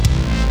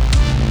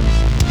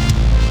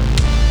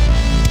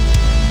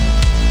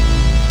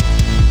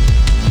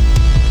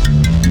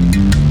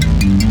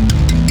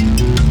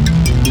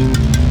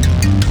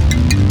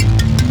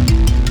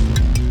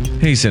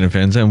Hey,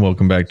 Cinefans, and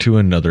welcome back to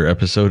another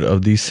episode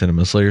of the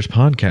Cinema Slayers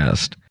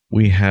podcast.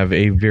 We have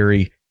a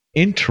very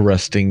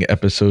interesting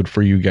episode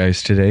for you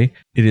guys today.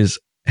 It is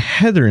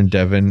Heather and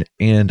Devin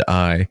and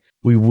I.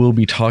 We will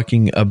be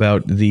talking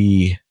about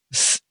the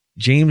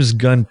James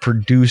Gunn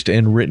produced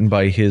and written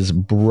by his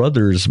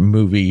brother's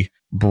movie,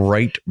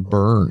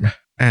 Brightburn.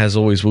 As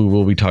always, we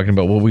will be talking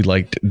about what we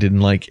liked,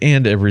 didn't like,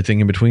 and everything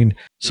in between.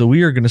 So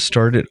we are going to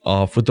start it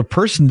off with the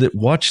person that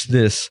watched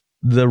this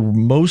the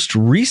most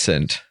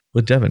recent,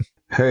 with Devin.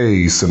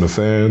 Hey,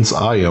 Cinefans,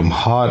 I am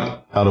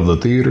hot out of the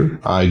theater.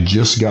 I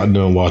just got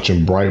done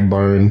watching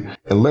Brightburn,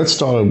 and let's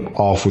start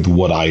off with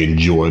what I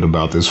enjoyed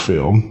about this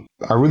film.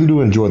 I really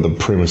do enjoy the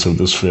premise of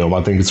this film.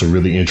 I think it's a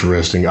really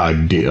interesting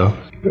idea.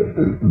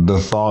 The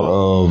thought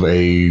of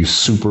a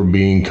super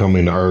being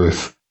coming to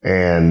Earth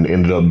and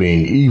ended up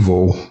being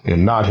evil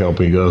and not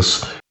helping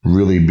us,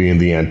 really being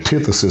the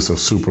antithesis of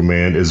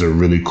Superman, is a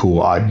really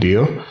cool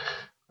idea.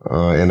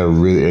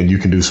 And you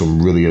can do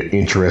some really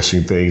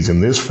interesting things.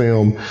 And this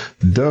film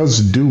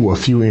does do a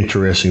few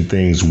interesting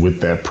things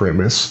with that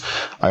premise.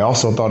 I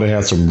also thought it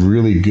had some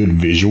really good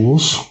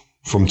visuals.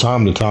 From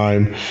time to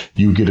time,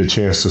 you get a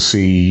chance to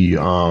see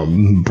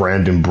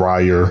Brandon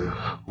Breyer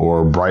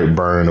or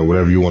Brightburn or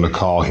whatever you want to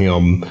call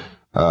him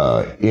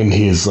in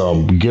his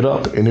get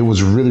up, and it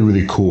was really,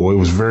 really cool. It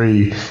was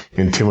very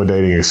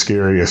intimidating and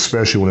scary,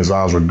 especially when his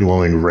eyes were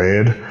glowing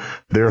red.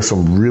 There are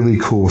some really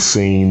cool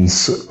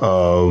scenes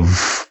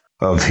of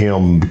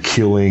him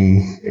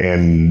killing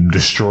and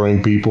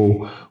destroying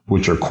people,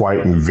 which are quite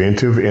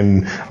inventive.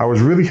 And I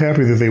was really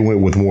happy that they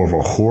went with more of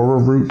a horror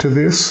route to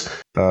this,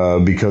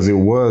 because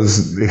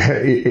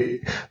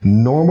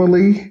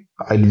normally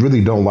I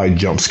really don't like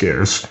jump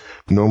scares.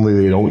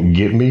 Normally they don't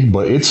get me,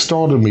 but it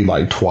startled me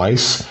like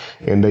twice,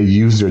 and they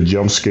used their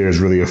jump scares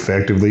really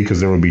effectively, because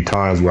there would be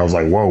times where I was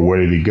like, whoa, where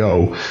did he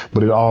go?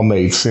 But it all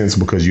made sense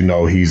because, you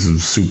know, he's a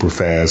super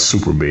fast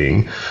super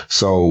being.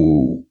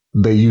 So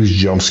they use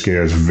jump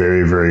scares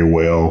very, very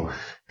well,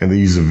 and they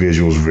use the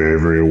visuals very,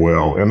 very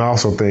well. And I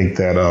also think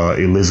that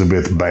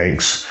Elizabeth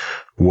Banks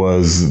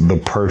was the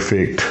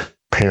perfect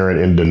parent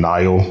in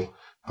denial.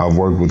 I've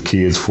worked with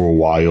kids for a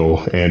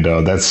while, and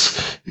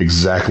that's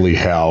exactly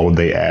how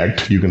they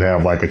act. You can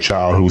have like a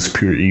child who's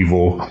pure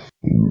evil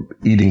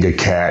eating a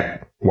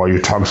cat while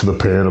you're talking to the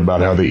parent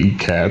about how they eat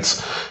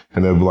cats,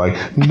 and they'll be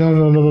like,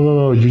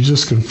 no, you're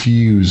just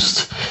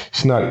confused.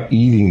 He's not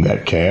eating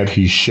that cat.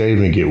 He's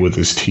shaving it with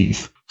his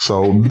teeth.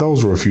 So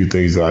those were a few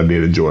things that I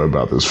did enjoy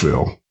about this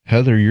film.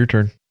 Heather, your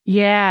turn.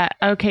 Yeah.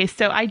 Okay.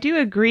 So I do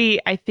agree.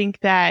 I think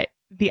that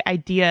the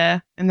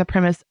idea and the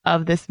premise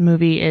of this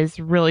movie is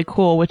really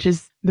cool, which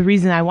is the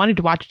reason I wanted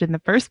to watch it in the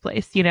first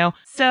place, you know?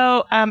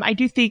 So, I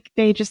do think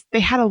they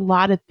had a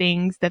lot of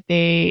things that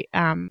they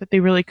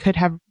really could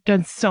have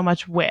done so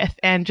much with,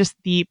 and just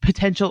the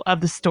potential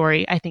of the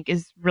story, I think,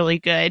 is really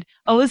good.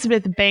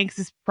 Elizabeth Banks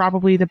is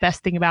probably the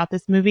best thing about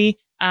this movie.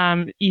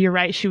 You're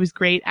right. She was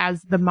great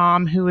as the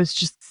mom who was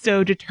just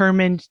so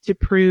determined to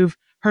prove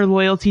her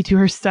loyalty to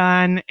her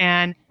son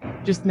and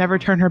just never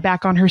turn her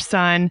back on her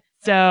son.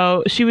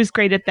 So she was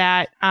great at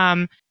that.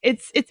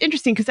 It's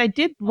interesting because I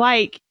did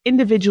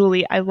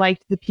individually, I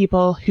liked the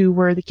people who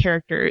were the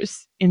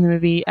characters in the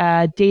movie.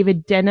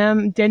 David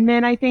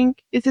Denman, I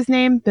think is his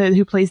name,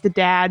 who plays the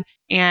dad,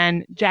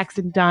 and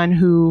Jackson Dunn,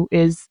 who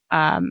is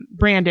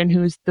Brandon,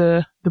 who's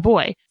the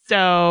boy.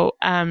 So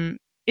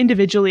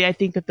individually, I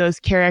think that those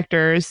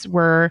characters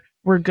were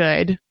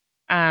good.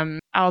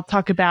 I'll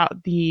talk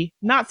about the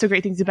not so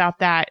great things about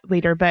that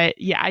later, but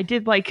yeah, I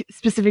did like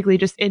specifically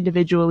just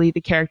individually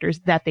the characters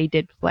that they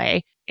did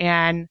play.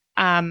 And,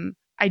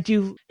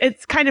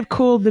 it's kind of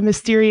cool, the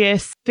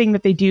mysterious thing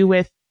that they do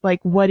with like,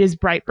 what is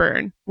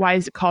Brightburn? Why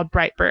is it called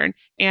Brightburn?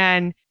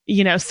 And,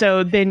 you know,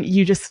 so then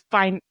you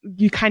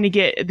kind of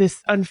get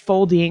this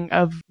unfolding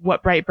of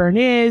what Brightburn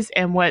is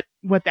and what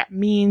that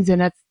means.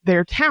 And that's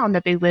their town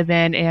that they live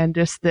in, and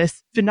just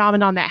this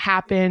phenomenon that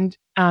happened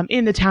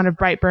in the town of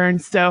Brightburn.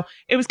 So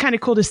it was kind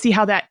of cool to see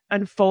how that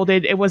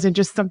unfolded. It wasn't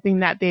just something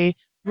that they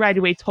right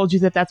away told you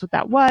that that's what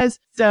that was.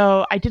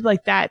 So I did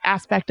like that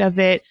aspect of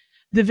it.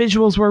 The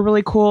visuals were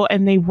really cool,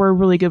 and they were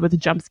really good with the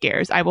jump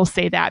scares. I will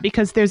say that,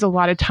 because there's a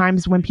lot of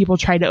times when people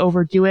try to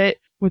overdo it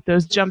with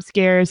those jump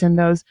scares and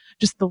those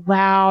just the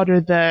loud or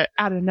the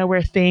out of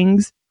nowhere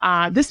things.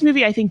 This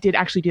movie, I think, did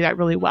actually do that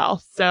really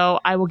well.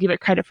 So I will give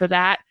it credit for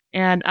that.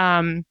 And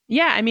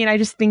I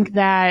just think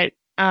that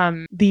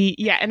I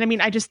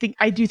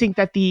do think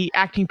that the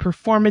acting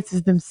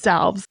performances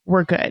themselves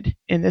were good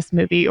in this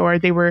movie, or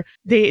they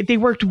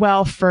worked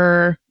well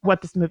for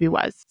what this movie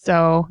was.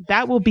 So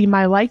that will be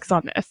my likes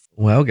on this.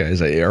 Wow,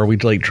 guys, are we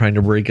like trying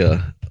to break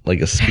a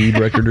speed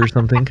record or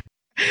something?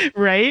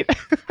 Right?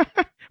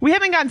 We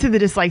haven't gotten to the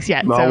dislikes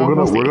yet. No, so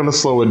we're gonna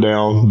slow it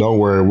down. Don't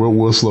worry,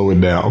 we'll slow it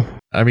down.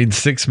 I mean,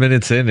 6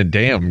 minutes in, and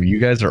damn, you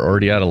guys are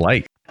already out of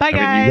like. Bye,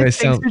 guys.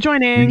 Thanks for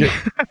joining.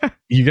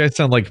 You guys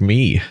sound like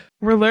me.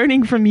 We're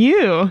learning from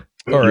you.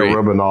 You're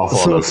rubbing off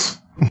on us.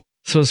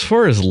 So as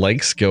far as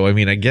likes go, I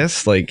mean, I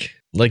guess like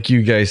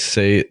you guys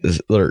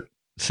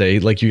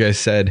like you guys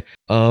said,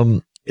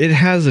 it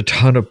has a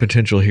ton of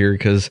potential here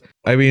because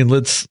I mean,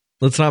 let's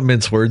not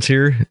mince words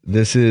here.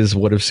 This is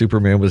what if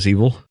Superman was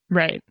evil?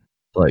 Right.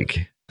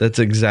 Like that's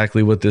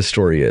exactly what this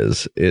story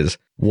is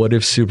what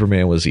if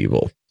Superman was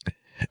evil?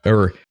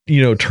 Or,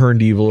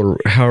 turned evil, or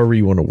however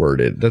you want to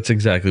word it. That's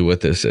exactly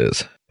what this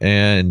is.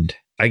 And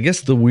I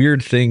guess the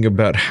weird thing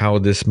about how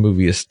this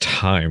movie is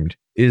timed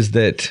is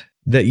that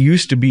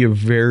used to be a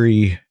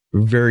very,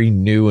 very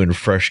new and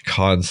fresh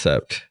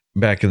concept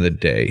back in the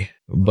day.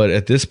 But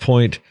at this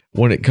point,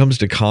 when it comes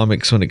to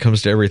comics, when it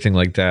comes to everything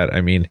like that, I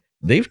mean,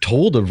 they've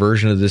told a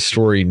version of this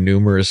story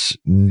numerous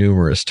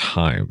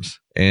times.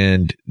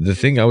 And the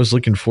thing I was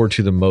looking forward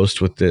to the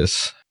most with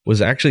this was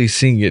actually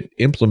seeing it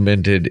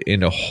implemented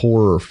in a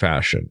horror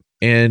fashion.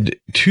 And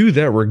to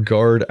that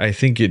regard, I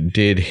think it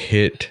did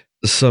hit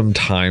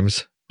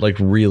sometimes like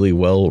really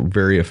well,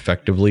 very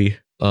effectively,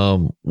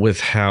 with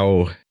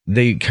how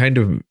they kind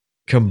of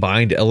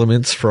combined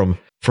elements from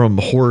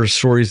horror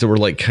stories that were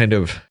like kind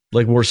of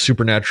like more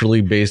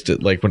supernaturally based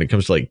at like when it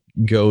comes to like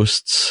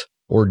ghosts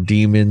or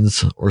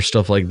demons or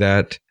stuff like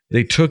that.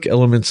 They took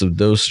elements of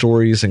those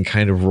stories and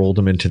kind of rolled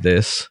them into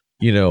this,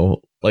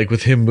 like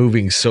with him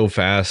moving so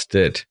fast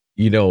that,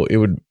 it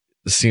would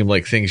seem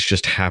like things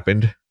just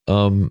happened.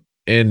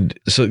 And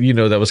so,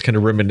 that was kind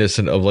of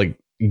reminiscent of like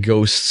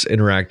ghosts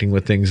interacting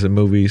with things in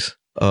movies.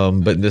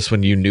 But in this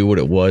one, you knew what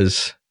it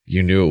was.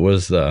 You knew it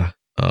was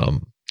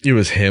it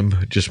was him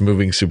just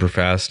moving super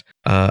fast.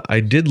 I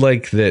did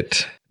like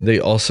that they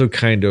also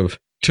kind of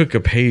took a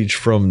page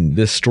from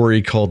this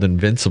story called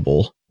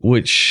Invincible,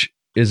 which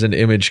is an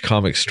Image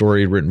comic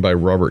story written by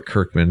Robert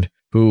Kirkman,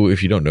 who,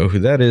 if you don't know who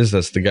that is,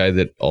 that's the guy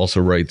that also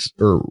writes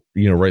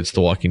the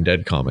Walking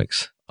Dead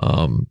comics.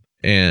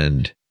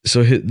 And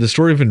so the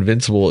story of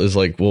Invincible is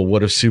like, well,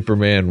 what if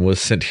Superman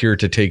was sent here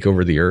to take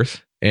over the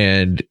Earth?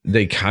 And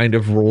they kind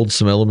of rolled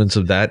some elements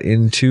of that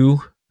into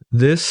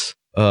this,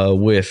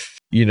 with,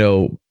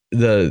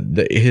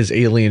 his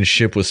alien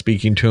ship was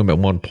speaking to him at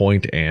one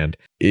point, and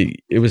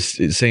it was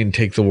saying,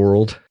 take the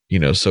world.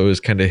 So it was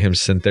kind of him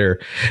sent there.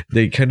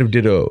 They kind of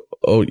did a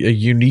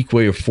unique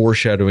way of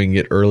foreshadowing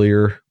it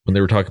earlier when they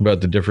were talking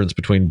about the difference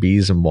between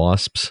bees and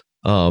wasps,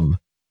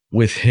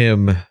 with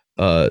him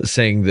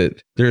saying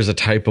that there's a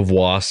type of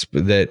wasp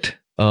that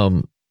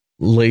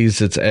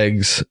lays its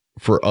eggs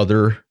for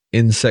other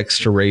insects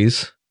to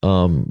raise,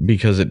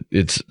 because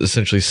it's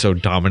essentially so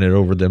dominant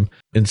over them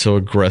and so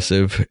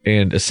aggressive.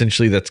 And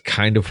essentially that's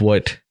kind of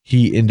what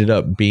he ended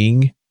up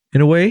being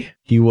in a way.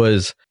 He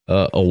was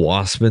a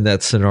wasp in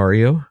that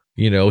scenario.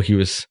 He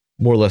was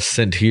more or less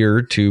sent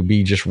here to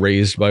be just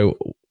raised by,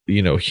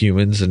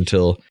 humans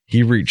until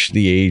he reached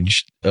the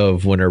age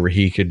of whenever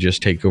he could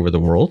just take over the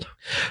world.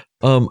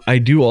 I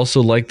do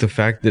also like the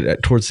fact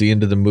that towards the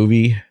end of the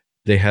movie,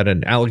 they had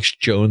an Alex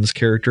Jones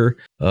character,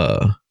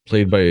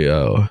 played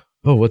by,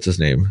 what's his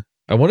name?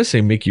 I want to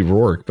say Mickey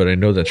Rourke, but I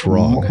know that's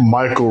wrong.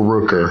 Michael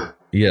Rooker.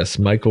 Yes,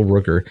 Michael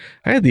Rooker.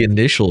 I had the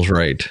initials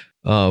right.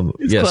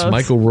 Yes, close.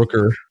 Michael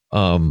Rooker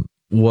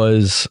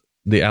was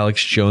the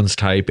Alex Jones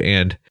type,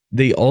 and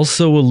they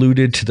also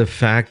alluded to the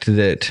fact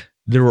that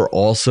there were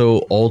also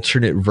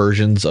alternate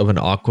versions of an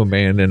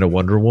Aquaman and a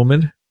Wonder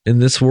Woman in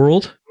this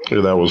world.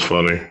 Yeah, that was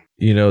funny.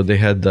 They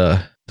had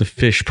the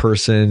fish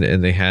person,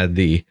 and they had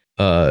they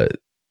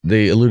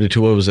alluded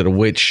to, what was it, a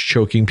witch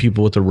choking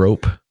people with a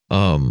rope.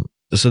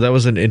 So that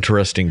was an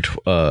interesting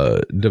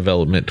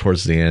development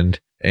towards the end.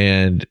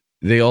 And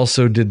they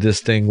also did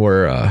this thing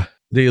where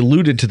they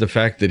alluded to the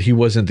fact that he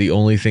wasn't the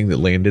only thing that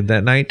landed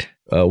that night.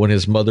 When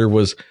his mother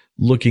was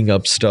looking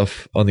up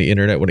stuff on the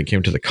internet when it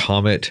came to the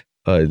comet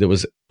that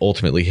was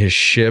ultimately his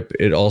ship,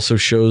 it also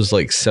shows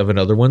like 7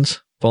 other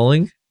ones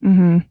falling.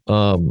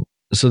 Mm-hmm.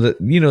 So that,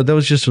 that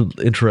was just an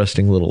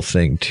interesting little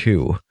thing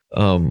too.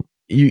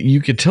 You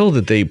could tell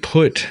that they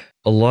put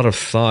a lot of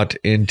thought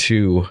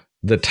into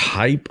the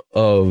type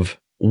of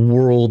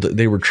world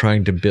they were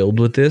trying to build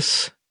with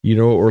this,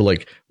 or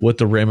like what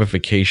the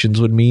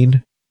ramifications would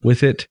mean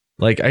with it.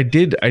 Like I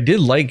did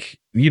like,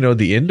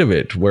 the end of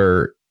it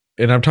where,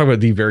 and I'm talking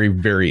about the very,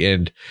 very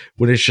end,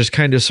 when it's just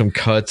kind of some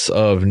cuts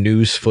of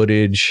news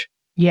footage,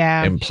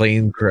 and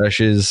plane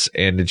crashes,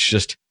 and it's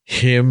just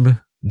him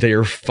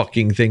there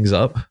fucking things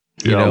up.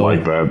 I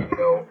like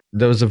that.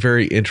 That was a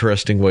very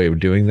interesting way of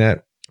doing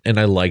that, and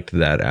I liked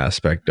that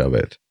aspect of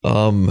it.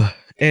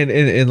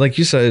 And like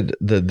you said,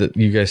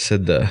 you guys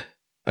said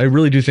I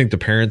really do think the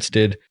parents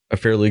did a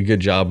fairly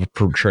good job of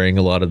portraying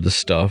a lot of the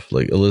stuff.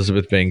 Like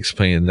Elizabeth Banks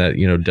playing that,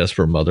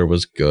 desperate mother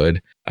was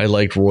good. I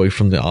liked Roy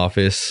from The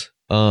Office,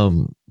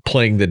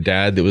 playing the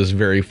dad that was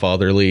very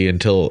fatherly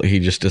until he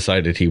just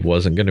decided he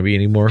wasn't going to be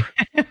anymore.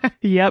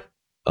 Yep.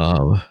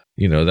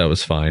 That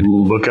was fine.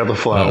 Look at the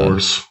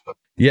flowers.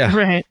 Yeah.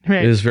 Right.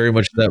 It was very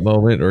much that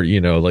moment, or,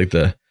 like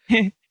the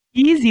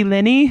easy,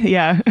 Lenny.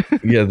 Yeah.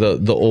 Yeah.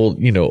 The old,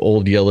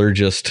 old Yeller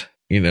just,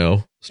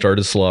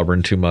 started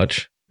slobbering too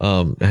much.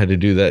 Had to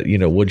do that,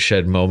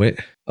 woodshed moment.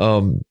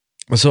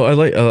 So I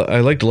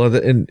liked a lot of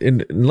that.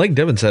 And like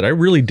Devin said, I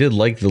really did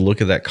like the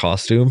look of that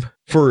costume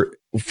for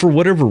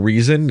whatever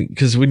reason,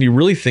 because when you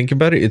really think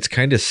about it, it's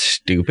kind of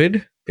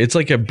stupid. it's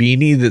like a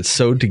beanie that's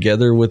sewed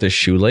together with a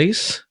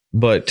shoelace,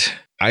 but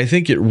I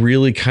think it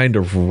really kind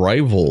of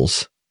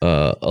rivals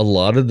a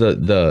lot of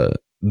the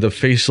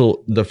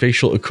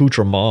facial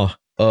accoutrement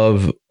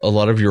of a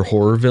lot of your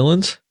horror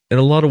villains. In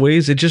a lot of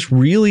ways, it just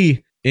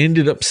really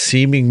ended up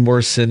seeming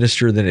more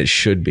sinister than it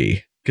should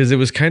be, because it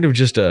was kind of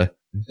just a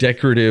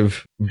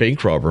decorative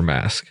bank robber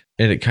mask,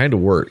 and it kind of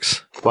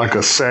works. Like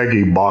a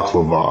saggy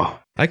baklava.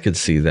 I could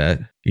see that,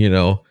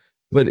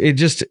 but it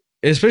just,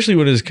 especially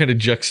when it was kind of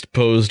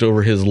juxtaposed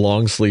over his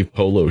long sleeve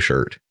polo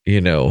shirt,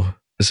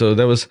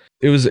 So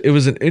it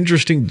was an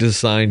interesting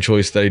design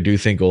choice that I do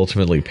think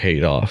ultimately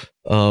paid off.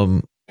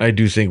 I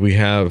do think we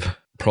have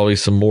probably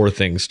some more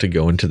things to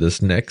go into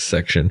this next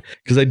section,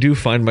 because I do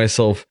find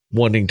myself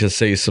wanting to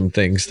say some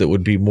things that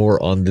would be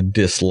more on the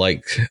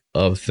dislike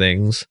of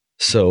things.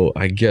 So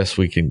I guess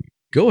we can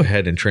go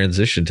ahead and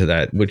transition to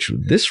that, which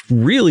this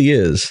really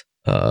is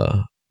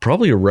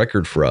probably a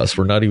record for us.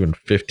 We're not even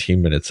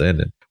 15 minutes in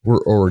and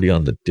we're already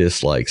on the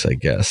dislikes, I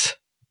guess.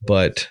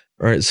 But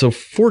all right, so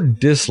for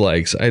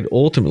dislikes, I'd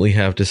ultimately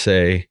have to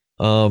say,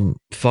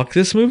 fuck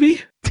this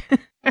movie.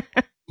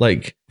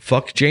 Like,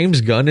 fuck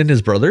James Gunn and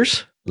his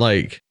brothers.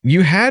 Like,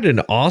 you had an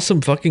awesome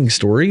fucking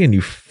story and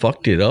you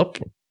fucked it up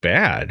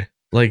bad.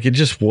 Like, it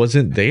just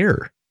wasn't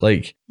there.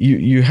 Like,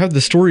 you have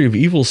the story of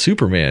evil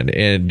Superman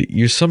and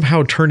you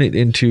somehow turn it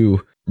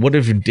into, what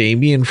if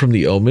Damien from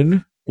The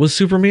Omen was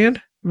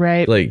Superman?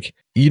 Right. Like,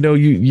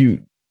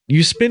 you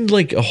spend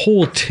like a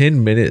whole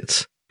 10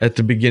 minutes at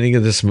the beginning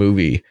of this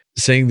movie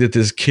saying that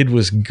this kid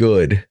was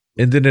good,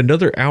 and then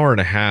another hour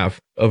and a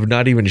half of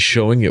not even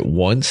showing it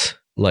once.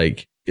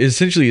 Like,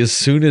 essentially, as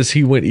soon as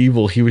he went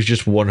evil, he was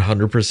just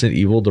 100%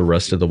 evil the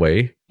rest of the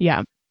way.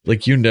 Yeah.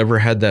 Like, you never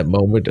had that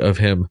moment of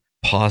him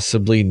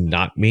possibly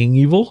not being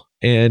evil.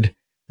 And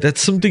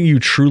that's something you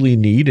truly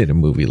need in a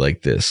movie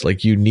like this.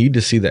 Like, you need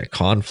to see that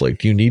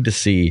conflict. You need to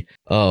see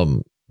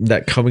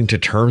that coming to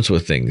terms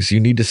with things. You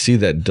need to see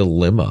that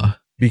dilemma,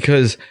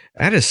 because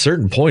at a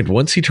certain point,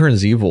 once he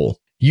turns evil,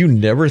 you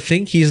never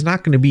think he's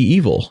not going to be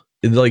evil.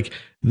 Like,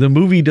 the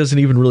movie doesn't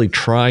even really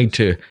try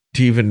to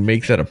even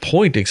make that a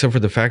point, except for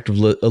the fact of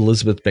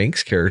Elizabeth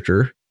Banks'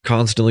 character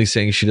constantly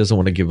saying she doesn't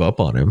want to give up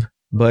on him.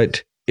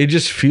 But it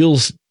just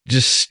feels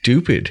just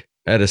stupid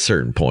at a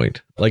certain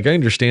point. Like, I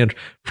understand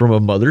from a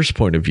mother's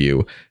point of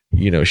view,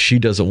 she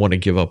doesn't want to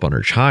give up on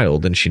her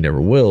child, and she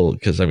never will,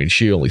 because I mean,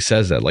 she only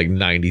says that like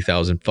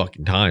 90,000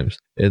 fucking times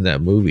in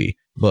that movie.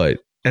 But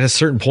at a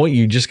certain point,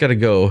 you just got to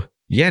go,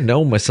 yeah,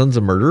 no, my son's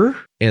a murderer,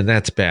 and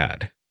that's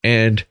bad.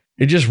 And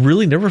it just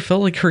really never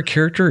felt like her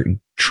character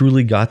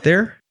truly got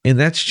there. And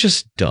that's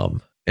just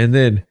dumb. And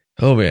then,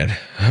 oh man,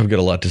 I've got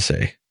a lot to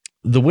say.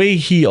 The way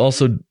he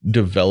also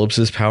develops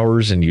his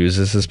powers and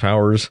uses his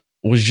powers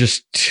was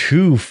just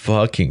too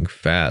fucking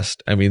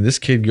fast. I mean, this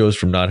kid goes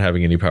from not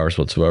having any powers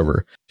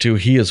whatsoever to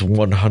he is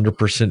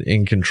 100%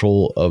 in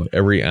control of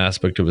every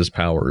aspect of his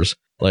powers,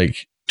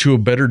 like to a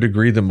better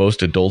degree than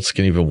most adults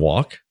can even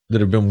walk, that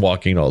have been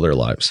walking all their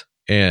lives.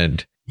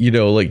 And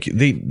like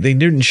they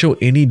didn't show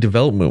any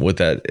development with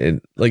that.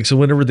 And like, so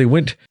whenever they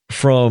went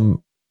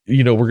from,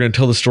 we're going to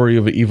tell the story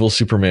of an evil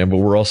Superman, but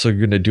we're also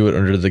going to do it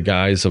under the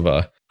guise of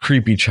a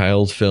creepy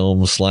child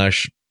film /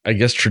 I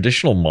guess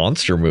traditional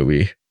monster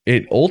movie,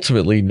 it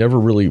ultimately never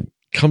really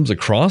comes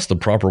across the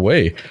proper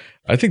way.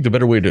 I think the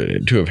better way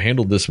to have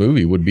handled this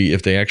movie would be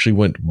if they actually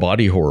went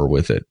body horror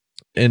with it.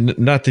 And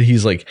not that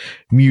he's like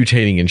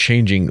mutating and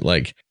changing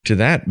like to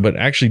that, but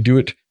actually do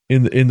it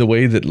in the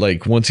way that,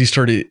 like, once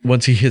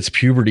he hits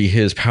puberty,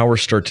 his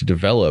powers start to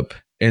develop,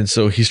 and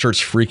so he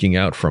starts freaking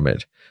out from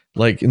it.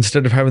 Like,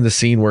 instead of having the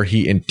scene where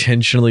he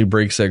intentionally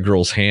breaks that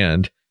girl's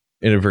hand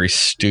in a very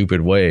stupid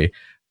way,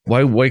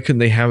 why couldn't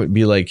they have it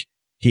be like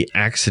he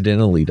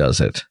accidentally does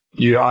it?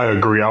 Yeah, I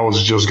agree. I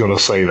was just gonna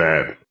say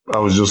that.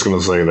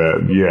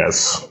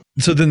 Yes.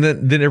 So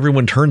then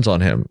everyone turns on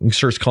him and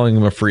starts calling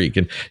him a freak,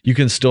 and you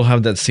can still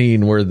have that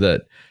scene where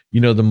the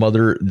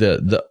mother,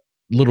 the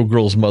little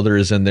girl's mother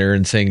is in there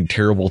and saying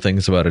terrible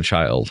things about a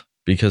child,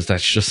 because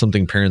that's just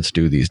something parents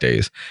do these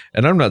days.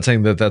 And I'm not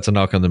saying that that's a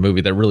knock on the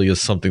movie. That really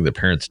is something that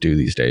parents do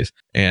these days.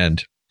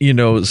 And,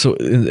 so,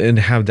 and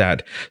have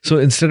that. So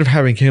instead of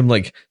having him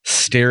like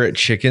stare at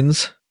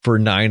chickens for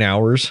 9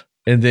 hours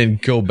and then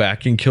go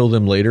back and kill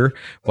them later,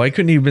 why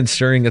couldn't he have been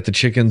staring at the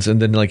chickens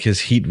and then like his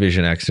heat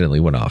vision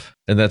accidentally went off?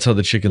 And that's how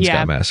the chickens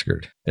got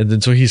massacred. And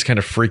then so he's kind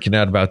of freaking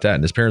out about that.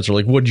 And his parents are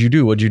like, what'd you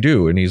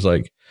do? And he's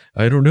like,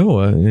 I don't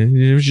know.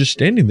 He was just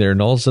standing there,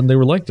 and all of a sudden they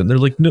were like them. They're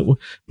like, no,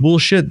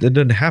 bullshit. That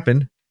doesn't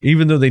happen.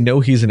 Even though they know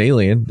he's an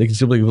alien, they can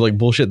still be like,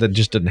 bullshit. That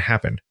just didn't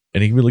happen.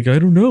 And he can be like, I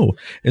don't know.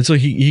 And so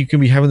he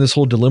can be having this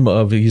whole dilemma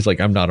of, he's like,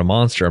 I'm not a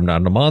monster.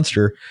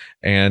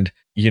 And,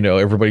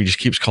 everybody just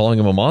keeps calling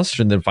him a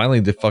monster. And then finally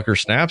the fucker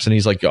snaps and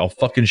he's like, I'll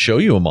fucking show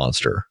you a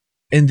monster.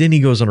 And then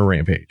he goes on a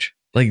rampage.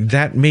 Like,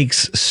 that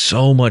makes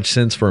so much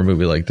sense for a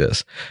movie like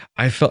this.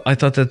 I thought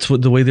that's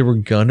the way they were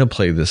gonna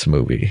play this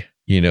movie.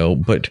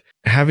 But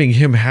having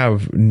him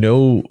have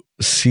no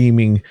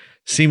seemingly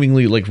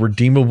like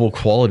redeemable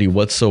quality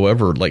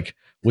whatsoever, like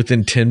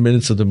within 10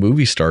 minutes of the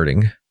movie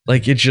starting,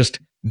 like, it just,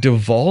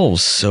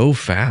 devolves so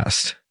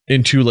fast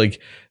into like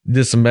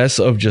this mess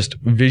of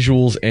just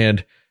visuals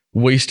and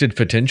wasted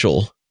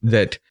potential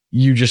that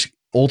you just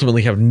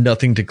ultimately have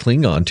nothing to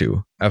cling on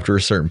to after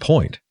a certain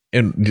point.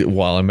 And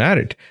while I'm at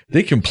it,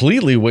 they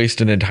completely waste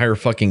an entire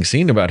fucking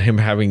scene about him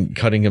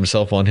cutting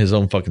himself on his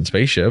own fucking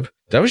spaceship.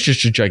 That was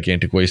just a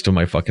gigantic waste of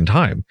my fucking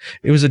time.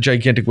 It was a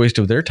gigantic waste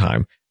of their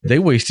time. They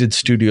wasted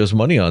studios'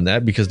 money on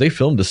that because they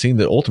filmed a scene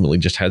that ultimately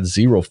just had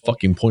zero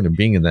fucking point of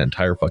being in that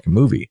entire fucking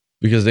movie.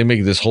 Because they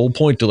make this whole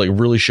point to like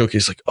really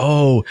showcase like,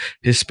 oh,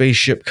 his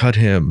spaceship cut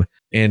him.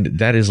 And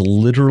that is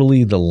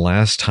literally the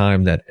last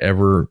time that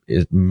ever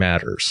it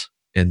matters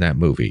in that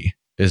movie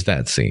is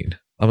that scene.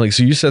 I'm like,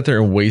 so you sat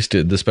there and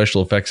wasted the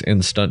special effects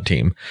and the stunt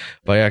team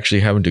by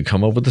actually having to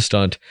come up with the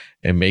stunt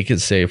and make it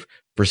safe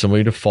for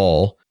somebody to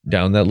fall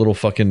down that little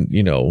fucking,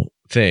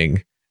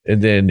 thing.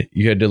 And then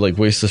you had to like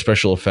waste the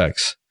special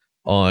effects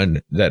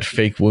on that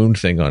fake wound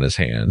thing on his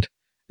hand.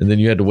 And then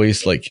you had to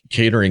waste like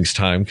catering's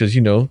time because,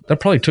 that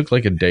probably took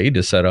like a day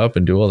to set up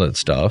and do all that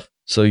stuff.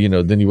 So,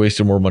 then you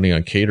wasted more money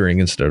on catering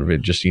instead of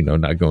it just,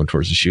 not going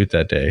towards the shoot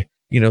that day.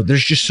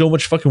 There's just so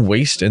much fucking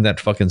waste in that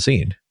fucking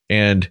scene.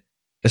 And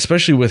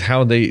especially with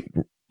how they,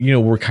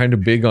 were kind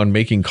of big on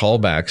making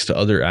callbacks to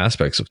other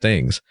aspects of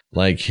things,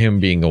 like him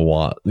being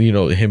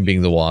him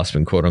being the Wasp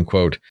and quote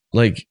unquote,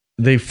 like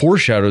they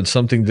foreshadowed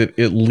something that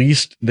at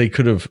least they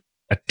could have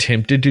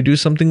attempted to do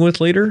something with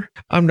later.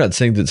 I'm not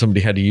saying that somebody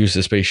had to use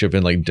the spaceship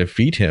and like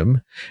defeat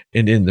him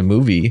in the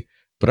movie,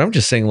 but I'm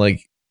just saying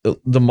like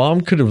the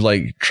mom could have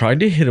like tried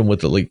to hit him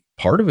with like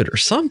part of it or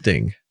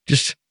something.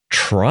 Just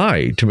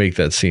try to make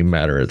that scene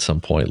matter at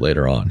some point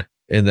later on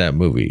in that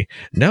movie.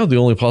 Now the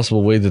only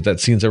possible way that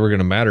scene's ever going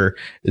to matter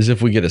is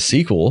if we get a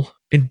sequel.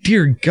 And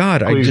dear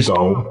God,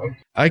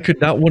 I could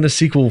not want a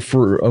sequel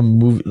for a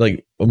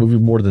movie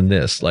more than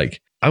this.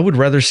 Like I would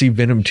rather see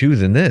Venom 2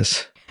 than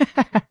this.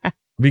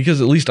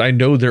 Because at least I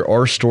know there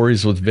are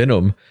stories with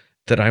Venom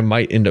that I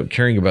might end up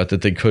caring about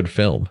that they could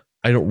film.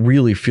 I don't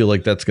really feel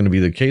like that's going to be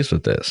the case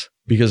with this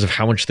because of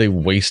how much they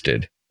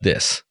wasted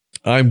this.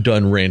 I'm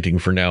done ranting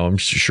for now. I'm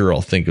sure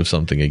I'll think of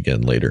something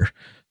again later.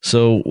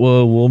 So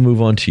we'll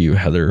move on to you,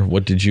 Heather.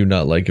 What did you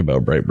not like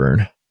about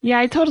Brightburn? Yeah,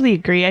 I totally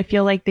agree. I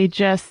feel like they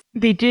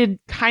did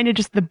kind of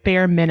just the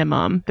bare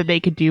minimum that they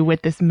could do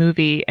with this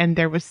movie. And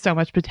there was so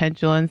much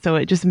potential. And so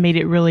it just made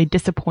it really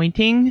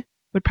disappointing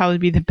would probably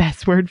be the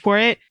best word for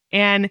it.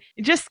 And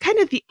just kind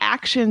of the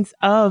actions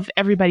of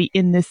everybody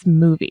in this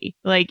movie.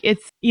 Like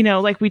it's,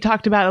 like we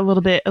talked about a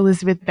little bit,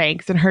 Elizabeth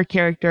Banks and her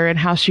character and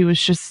how she was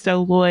just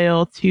so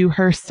loyal to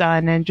her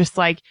son and just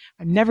like,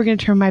 I'm never going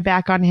to turn my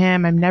back on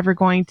him. I'm never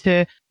going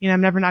to,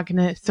 I'm never not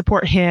going to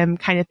support him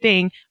kind of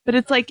thing. But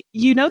it's like,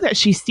 that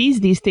she sees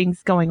these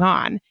things going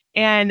on.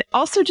 And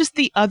also just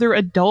the other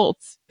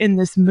adults in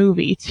this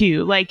movie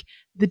too. Like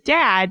the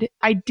dad,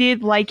 I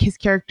did like his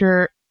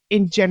character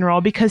in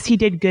general, because he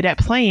did good at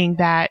playing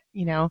that,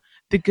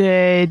 the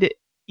good,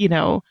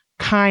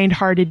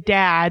 kind-hearted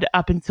dad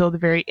up until the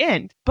very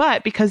end.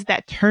 But because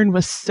that turn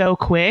was so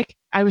quick,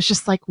 I was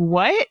just like,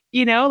 what?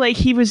 Like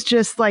he was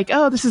just like,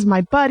 oh, this is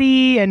my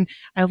buddy and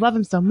I love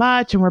him so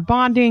much and we're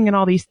bonding and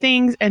all these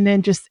things. And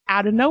then just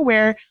out of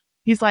nowhere,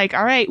 he's like,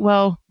 all right,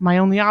 well, my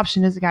only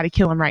option is I got to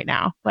kill him right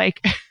now.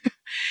 Like,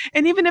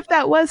 and even if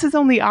that was his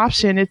only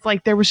option, it's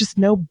like there was just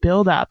no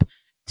buildup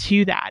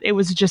to that. It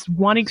was just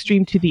one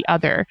extreme to the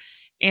other.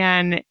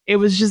 And it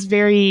was just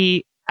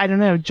very, I don't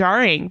know,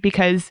 jarring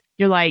because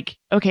you're like,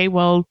 okay,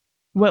 well,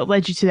 what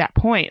led you to that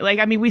point? Like,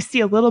 I mean, we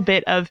see a little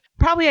bit of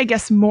probably, I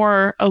guess,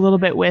 more a little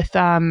bit with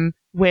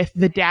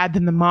the dad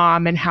than the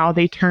mom and how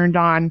they turned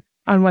on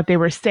what they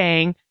were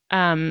saying.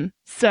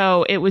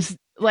 So it was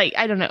like,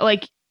 I don't know,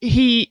 like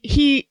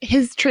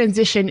his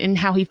transition in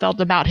how he felt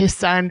about his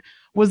son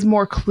was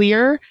more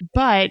clear,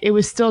 but it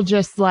was still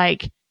just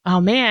like, oh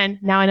man,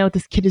 now I know what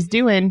this kid is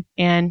doing.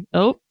 And,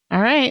 oh,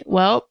 all right,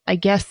 well, I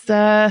guess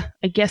that's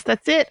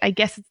it. I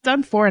guess it's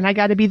done for. And I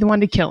got to be the one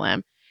to kill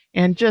him.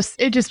 And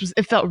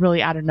it felt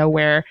really out of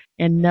nowhere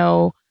and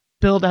no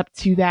build up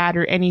to that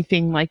or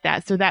anything like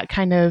that. So that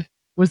kind of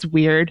was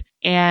weird.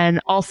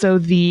 And also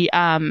the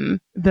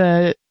aunt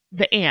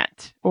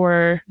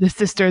or the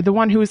sister, the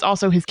one who was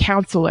also his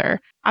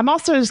counselor. I'm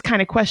also just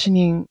kind of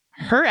questioning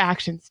her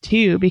actions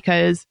too,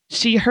 because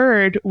she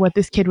heard what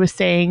this kid was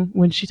saying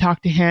when she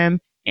talked to him.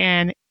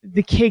 And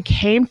the kid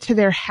came to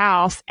their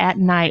house at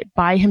night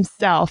by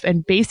himself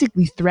and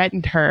basically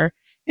threatened her.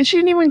 And she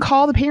didn't even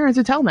call the parents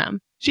to tell them.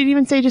 She didn't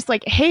even say just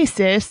like, hey,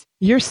 sis,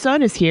 your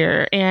son is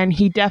here and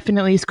he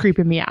definitely is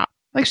creeping me out.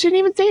 Like she didn't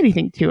even say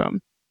anything to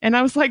him. And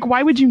I was like,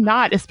 why would you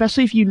not?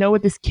 Especially if you know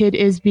what this kid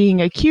is being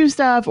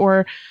accused of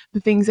or the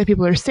things that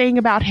people are saying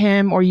about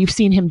him or you've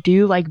seen him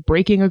do, like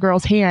breaking a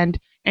girl's hand.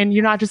 And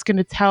you're not just going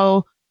to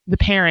tell the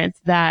parents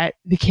that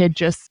the kid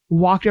just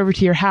walked over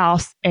to your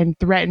house and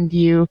threatened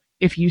you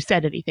if you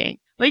said anything.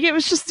 Like it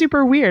was just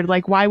super weird.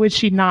 Like, why would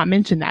she not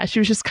mention that? She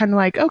was just kind of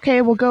like,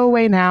 okay, we'll go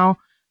away now.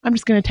 I'm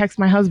just going to text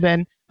my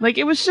husband. Like,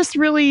 it was just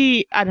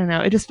really, I don't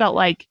know. It just felt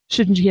like,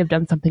 shouldn't you have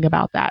done something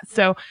about that?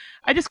 So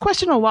I just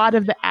question a lot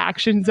of the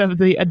actions of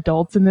the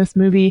adults in this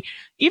movie.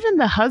 Even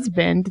the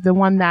husband, the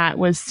one that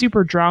was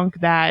super drunk,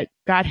 that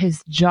got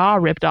his jaw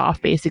ripped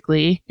off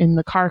basically in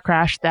the car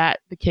crash that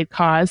the kid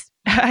caused.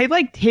 I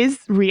liked his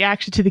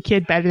reaction to the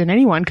kid better than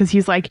anyone, because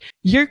he's like,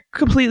 you're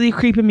completely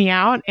creeping me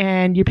out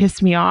and you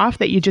pissed me off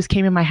that you just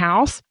came in my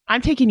house.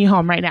 I'm taking you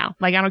home right now.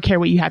 Like, I don't care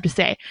what you have to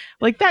say.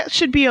 Like, that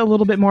should be a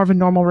little bit more of a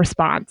normal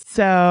response.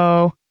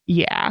 So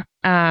yeah.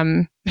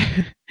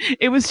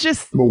 It was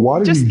just. But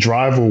why did he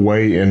drive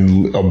away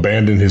and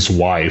abandon his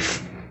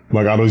wife?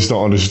 Like, I just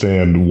don't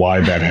understand why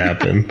that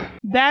happened.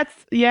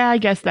 I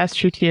guess that's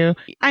true too.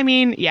 I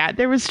mean, yeah,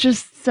 there was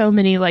just so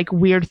many like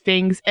weird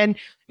things. And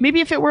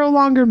maybe if it were a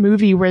longer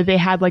movie where they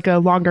had like a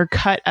longer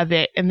cut of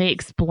it and they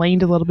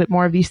explained a little bit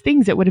more of these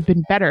things, it would have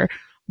been better.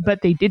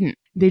 But they didn't.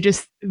 They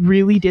just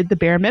really did the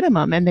bare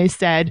minimum. And they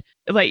said,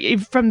 like,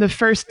 from the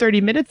first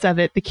 30 minutes of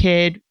it, the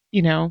kid,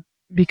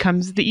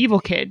 becomes the evil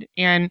kid.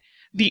 And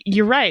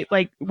you're right.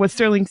 Like what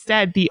Sterling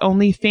said, the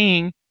only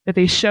thing that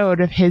they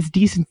showed of his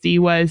decency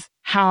was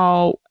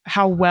how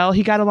well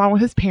he got along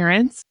with his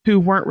parents, who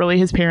weren't really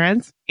his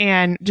parents,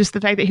 and just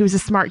the fact that he was a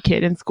smart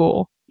kid in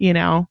school,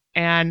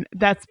 and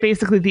that's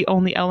basically the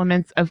only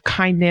elements of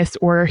kindness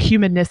or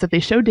humanness that they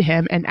showed to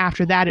him. And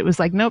after that, it was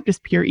like, nope,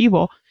 just pure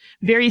evil.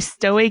 Very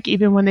stoic,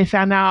 even when he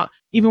found out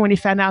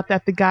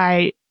that the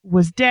guy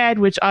was dead,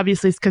 which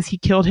obviously is because he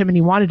killed him and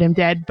he wanted him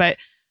dead, but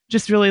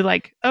just really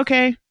like,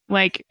 okay,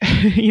 like,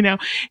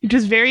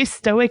 just very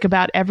stoic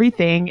about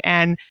everything.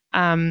 And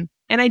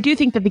I do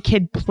think that the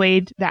kid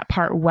played that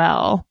part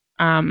well.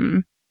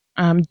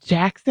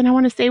 Jackson, I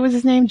want to say was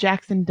his name,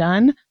 Jackson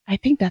Dunn. I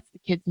think that's the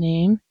kid's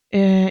name.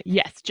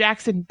 Yes,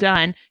 Jackson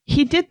Dunn.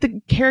 He did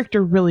the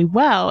character really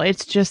well.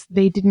 It's just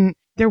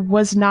there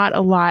was not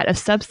a lot of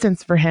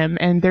substance for him,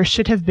 and there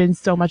should have been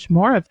so much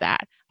more of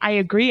that. I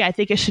agree. I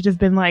think it should have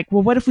been like,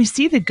 well, what if we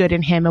see the good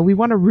in him and we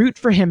want to root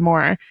for him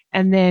more?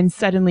 And then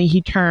suddenly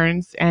he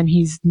turns and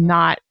he's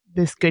not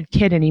this good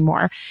kid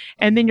anymore.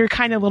 And then you're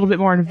kind of a little bit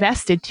more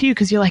invested too,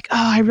 because you're like,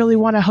 oh, I really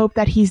want to hope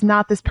that he's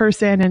not this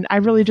person. And I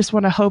really just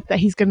want to hope that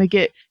he's going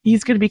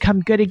to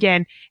become good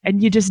again.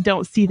 And you just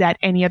don't see that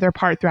any other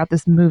part throughout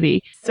this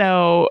movie.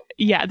 So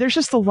yeah, there's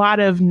just a lot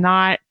of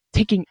not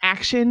taking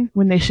action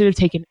when they should have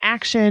taken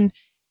action.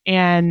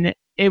 And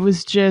it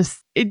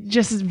just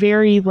is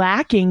very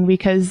lacking,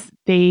 because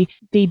they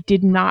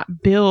did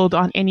not build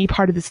on any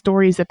part of the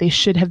stories that they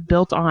should have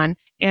built on.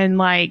 And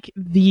like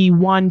the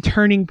one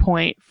turning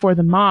point for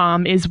the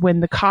mom is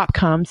when the cop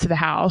comes to the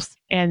house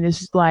and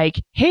is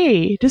like,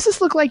 hey, does this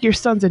look like your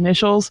son's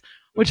initials?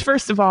 Which,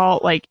 first of all,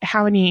 like,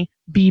 how many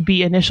BB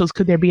initials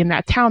could there be in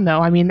that town,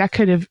 though? I mean, that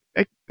could have,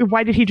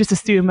 why did he just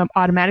assume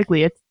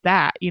automatically it's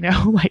that,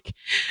 like,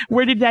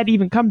 where did that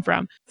even come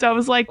from? So I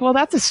was like, well,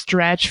 that's a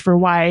stretch for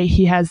why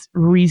he has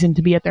reason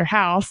to be at their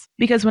house.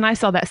 Because when I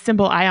saw that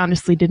symbol, I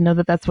honestly didn't know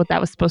that that's what that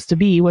was supposed to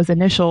be, was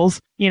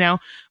initials,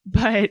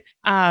 but,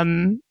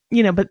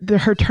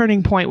 her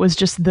turning point was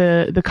just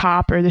the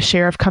cop or the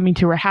sheriff coming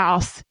to her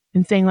house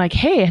and saying like,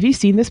 hey, have you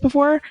seen this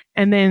before?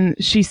 And then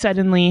she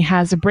suddenly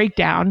has a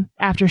breakdown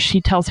after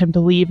she tells him to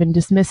leave and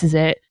dismisses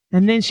it.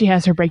 And then she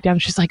has her breakdown.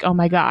 She's like, oh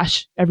my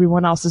gosh,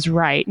 everyone else is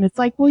right. And it's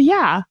like, well,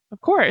 yeah,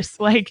 of course.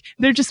 Like,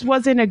 there just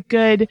wasn't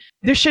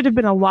there should have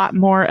been a lot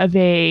more of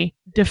a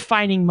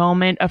defining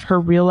moment of her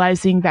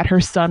realizing that her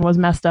son was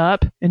messed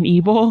up and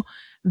evil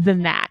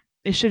than that.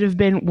 It should have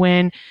been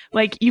when,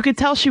 like, you could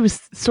tell she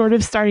was sort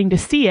of starting to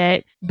see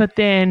it, but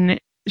then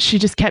she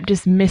just kept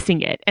dismissing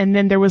it. And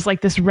then there was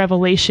like this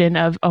revelation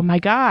of, oh my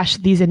gosh,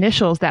 these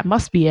initials, that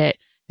must be it.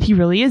 He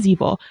really is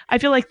evil. I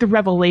feel like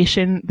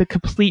the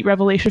complete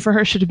revelation for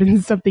her should have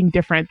been something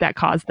different that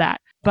caused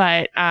that.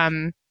 But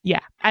yeah,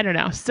 I don't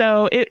know.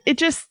 So it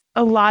just,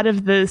 a lot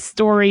of the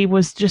story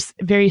was just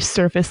very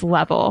surface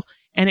level,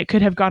 and it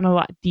could have gone a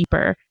lot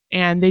deeper.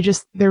 And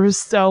there was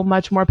so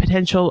much more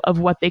potential of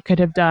what they could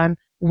have done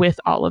with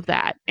all of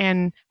that.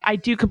 And I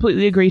do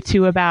completely agree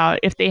too about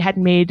if they had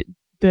made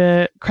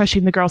the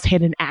crushing the girl's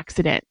hand an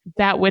accident,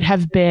 that would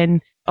have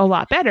been a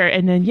lot better.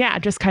 And then, yeah,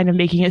 just kind of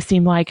making it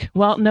seem like,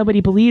 well,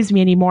 nobody believes me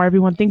anymore.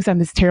 Everyone thinks I'm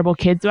this terrible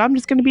kid, so I'm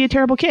just going to be a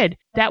terrible kid.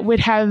 That would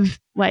have,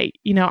 like,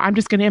 I'm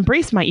just going to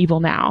embrace my evil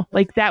now.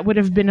 Like, that would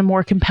have been a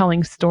more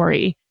compelling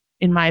story,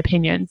 in my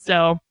opinion.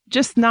 So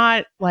just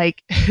not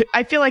like,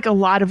 I feel like a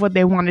lot of what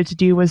they wanted to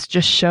do was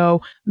just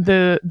show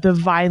the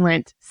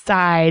violent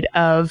side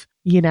of,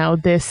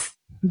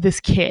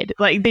 this kid.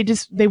 Like,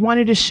 they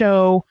wanted to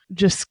show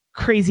just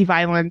crazy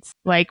violence,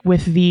 like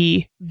with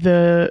the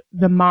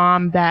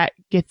mom that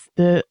gets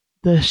the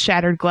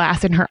shattered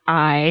glass in her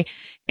eye,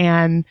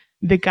 and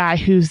the guy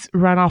who's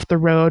run off the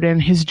road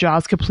and his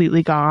jaw's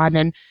completely gone,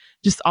 and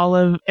just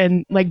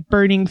and like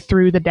burning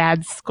through the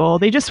dad's skull.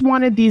 They just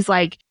wanted these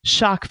like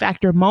shock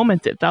factor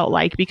moments, it felt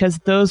like, because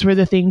those were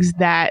the things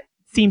that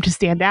seem to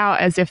stand out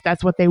as if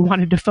that's what they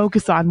wanted to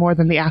focus on more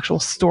than the actual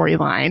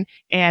storyline.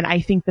 And I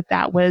think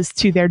that was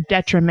to their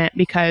detriment,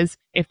 because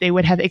if they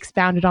would have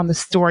expounded on the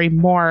story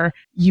more,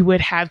 you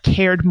would have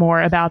cared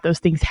more about those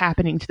things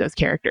happening to those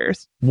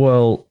characters.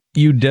 Well,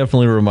 you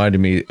definitely reminded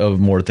me of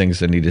more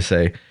things I need to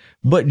say.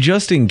 But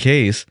just in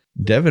case,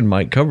 Devin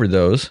might cover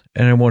those,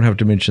 and I won't have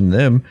to mention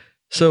them.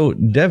 So,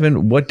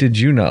 Devin, what did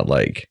you not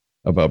like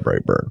about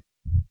Brightburn?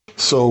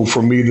 So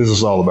for me, this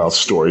is all about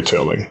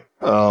storytelling.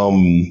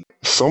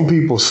 Some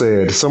people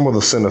said, some of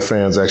the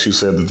Cinefans actually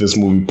said that this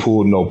movie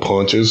pulled no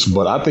punches,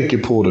 but I think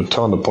it pulled a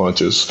ton of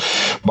punches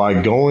by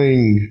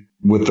going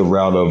with the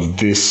route of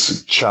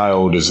this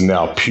child is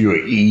now pure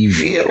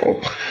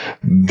evil.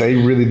 They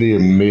really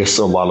did miss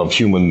a lot of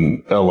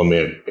human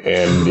element.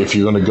 And if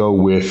you're going to go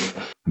with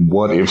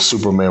what if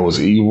Superman was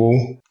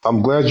evil,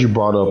 I'm glad you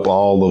brought up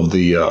all of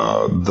the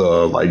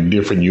like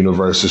different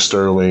universes,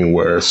 Sterling,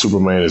 where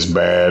Superman is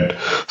bad.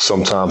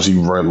 Sometimes he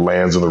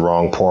lands in the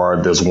wrong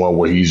part. There's one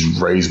where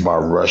he's raised by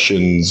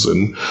Russians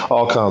and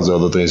all kinds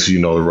of other things. You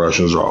know, the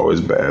Russians are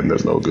always bad and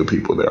there's no good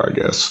people there, I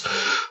guess.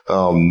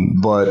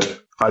 But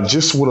I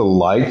just would have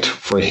liked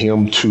for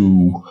him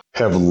to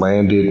have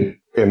landed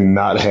and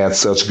not had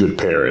such good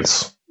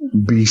parents.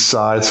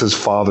 Besides his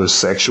father's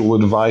sexual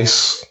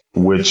advice,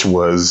 which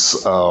was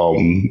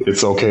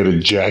it's okay to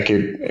jack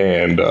it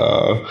and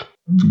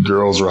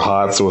girls are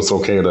hot, so it's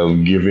okay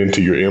to give in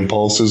to your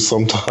impulses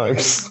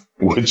sometimes,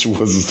 which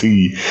was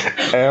the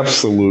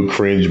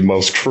absolute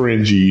most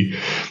cringy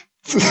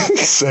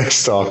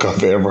sex talk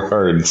I've ever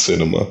heard in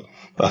cinema.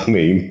 I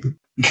mean,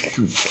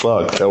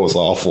 fuck, that was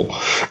awful.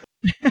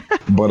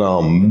 But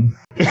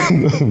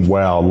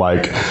wow,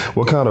 like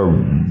what kind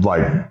of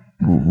like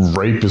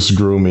rapist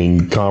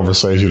grooming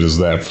conversation is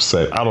that for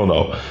sex? I don't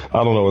know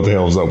what the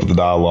hell was up with the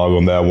dialogue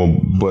on that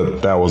one,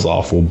 but that was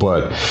awful.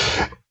 But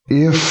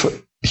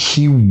if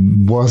he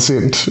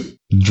wasn't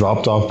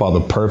dropped off by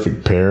the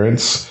perfect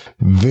parents,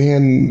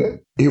 then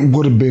it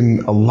would have been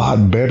a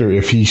lot better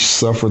if he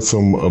suffered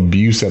some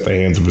abuse at the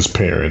hands of his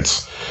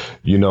parents,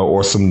 you know,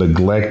 or some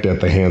neglect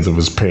at the hands of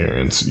his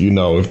parents. You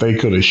know, if they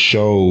could have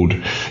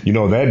showed, you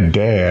know, that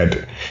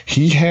dad,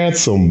 he had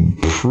some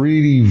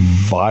pretty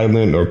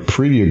violent or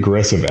pretty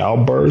aggressive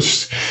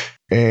outbursts.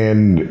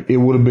 And it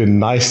would have been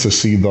nice to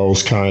see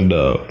those kind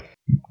of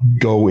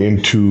go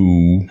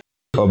into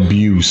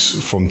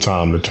abuse from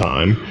time to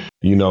time,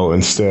 you know,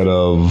 instead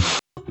of,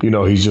 you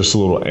know, he's just a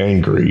little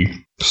angry.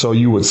 So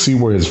you would see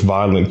where his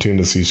violent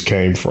tendencies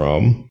came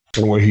from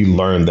and where he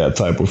learned that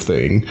type of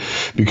thing.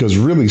 Because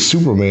really,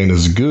 Superman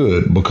is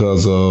good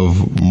because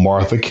of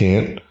Martha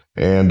Kent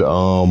and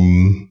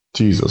God,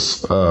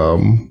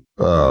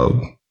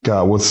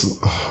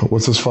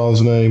 what's his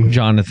father's name?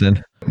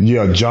 Jonathan.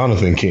 Yeah,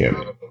 Jonathan Kent.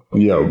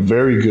 Yeah,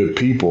 very good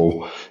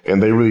people.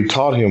 And they really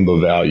taught him the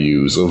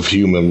values of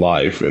human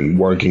life and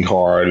working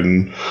hard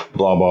and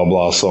blah, blah,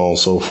 blah, so on and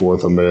so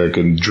forth,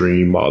 American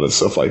dream, all that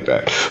stuff like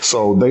that.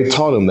 So they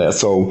taught him that.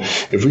 So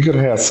if we could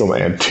have had some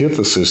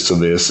antithesis to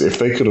this, if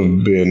they could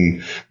have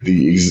been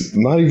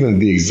not even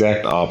the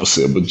exact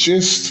opposite, but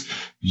just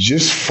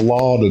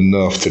flawed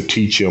enough to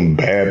teach him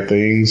bad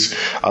things,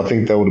 I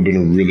think that would have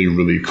been really,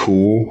 really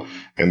cool.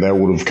 And that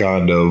would have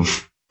kind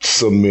of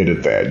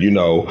submitted that, you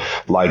know,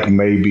 like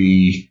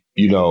maybe,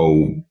 you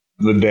know,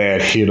 the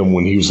dad hit him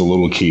when he was a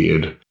little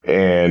kid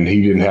and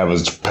he didn't have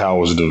his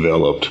powers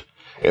developed.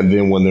 And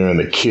then when they're in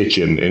the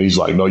kitchen and he's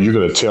like, no, you're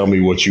going to tell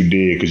me what you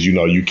did because, you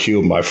know, you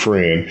killed my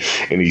friend.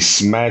 And he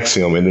smacks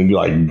him and then he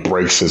like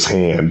breaks his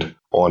hand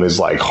on his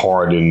like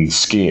hardened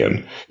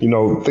skin. You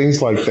know,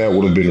 things like that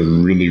would have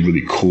been really,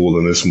 really cool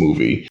in this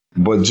movie.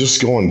 But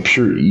just going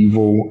pure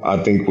evil, I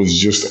think, was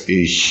just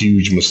a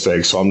huge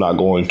mistake. So I'm not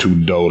going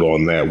to dote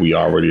on that. We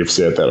already have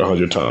said that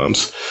 100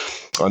 times.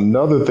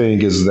 Another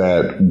thing is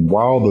that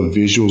while the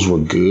visuals were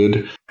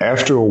good,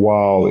 after a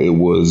while, it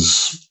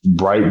was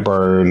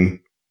Brightburn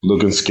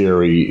looking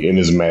scary in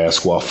his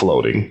mask while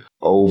floating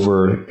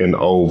over and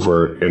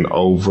over and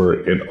over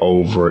and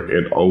over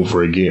and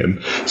over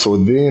again. So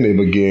then it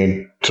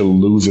began to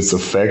lose its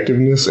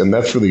effectiveness. And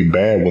that's really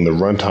bad when the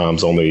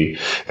runtime's only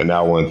an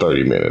hour and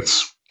 30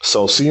 minutes.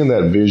 So seeing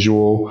that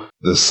visual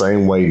the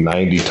same way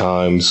 90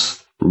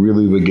 times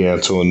really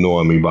began to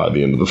annoy me by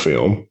the end of the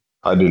film.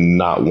 I did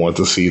not want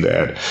to see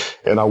that.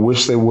 And I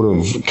wish they would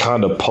have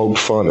kind of poked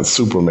fun at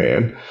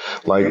Superman.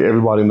 Like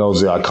everybody knows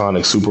the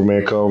iconic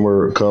Superman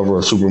cover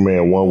of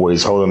Superman 1 where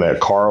he's holding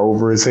that car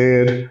over his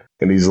head.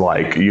 And he's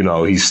like, you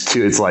know,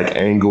 it's like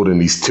angled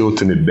and he's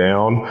tilting it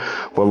down.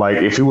 But like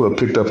if he would have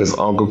picked up his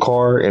uncle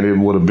car and it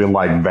would have been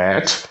like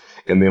that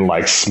and then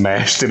like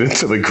smashed it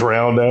into the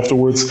ground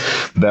afterwards,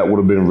 that would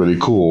have been really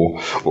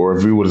cool. Or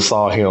if we would have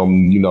saw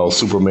him, you know,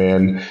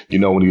 Superman, you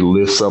know, when he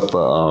lifts up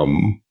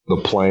the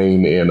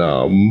plane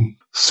in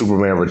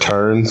Superman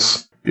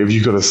Returns. If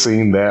you could have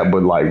seen that,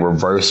 but like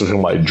reverse of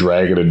him like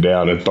dragging it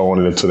down and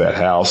throwing it into that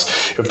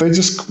house. If they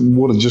just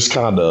would have just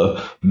kind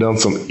of done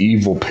some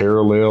evil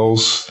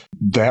parallels,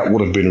 that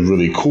would have been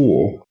really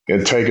cool.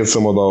 And taken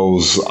some of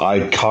those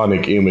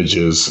iconic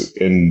images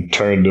and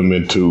turned them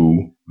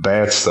into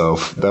bad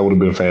stuff, that would have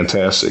been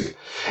fantastic.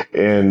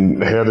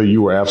 And Heather,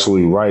 you were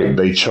absolutely right.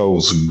 They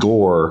chose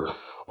gore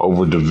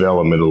over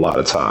development a lot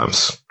of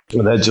times.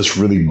 And that just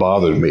really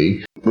bothered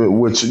me,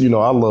 which, I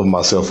love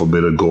myself a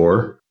bit of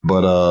gore,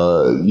 but,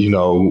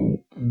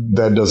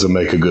 that doesn't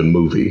make a good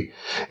movie.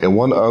 And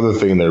one other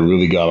thing that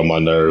really got on my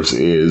nerves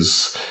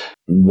is,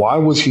 why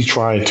was he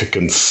trying to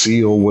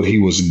conceal what he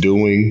was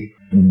doing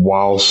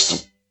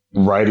whilst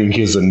writing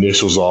his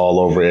initials all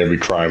over every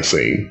crime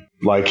scene?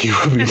 Like, he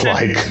would be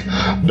like,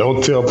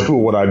 don't tell people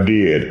what I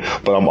did,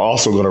 but I'm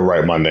also going to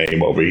write my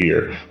name over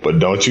here. But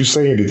don't you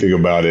say anything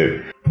about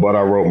it. But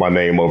I wrote my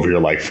name over here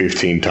like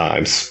 15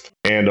 times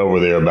and over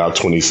there about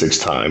 26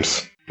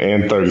 times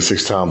and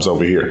 36 times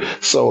over here.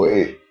 So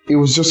it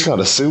was just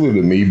kind of silly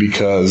to me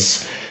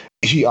because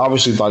he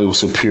obviously thought he was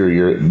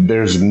superior.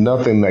 There's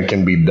nothing that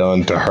can be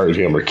done to hurt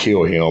him or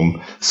kill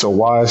him. So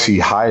why is he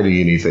hiding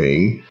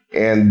anything?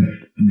 And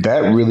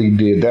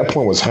that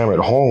point was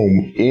hammered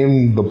home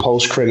in the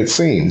post-credit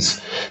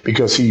scenes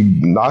because he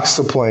knocks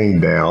the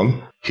plane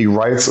down. He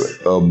writes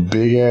a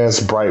big-ass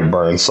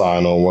Brightburn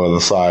sign on one of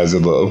the sides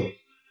of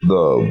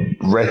the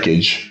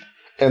wreckage,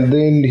 and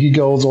then he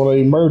goes on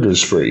a murder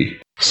spree.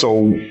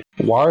 So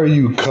why are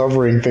you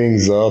covering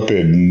things up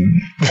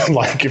and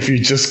like if you're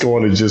just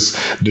going to just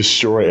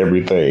destroy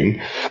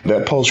everything?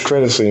 That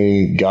post-credit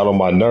scene got on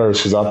my nerves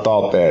because I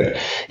thought that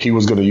he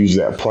was going to use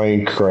that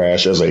plane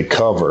crash as a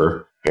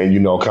cover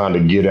and, kind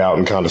of get out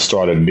and kind of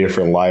start a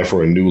different life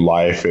or a new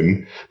life.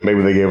 And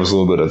maybe they gave us a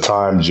little bit of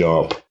time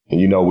jump.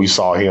 And, we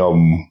saw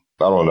him,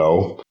 I don't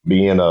know,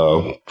 being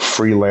a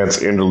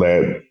freelance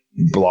internet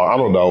blog, I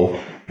don't know,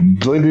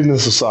 blended in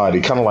society,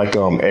 kind of like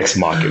Ex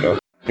Machina.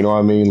 You know what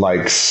I mean?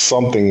 Like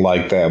something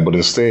like that. But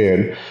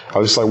instead, I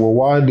was just like, well,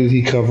 why did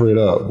he cover it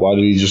up? Why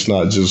did he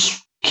not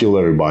just kill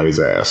everybody's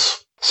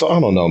ass? So I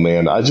don't know,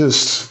 man. I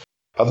think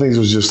it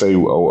was just a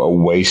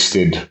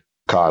wasted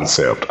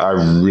concept. I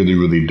really,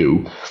 really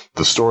do.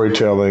 The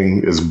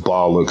storytelling is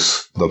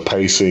bollocks. The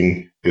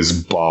pacing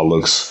is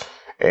bollocks.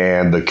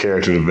 And the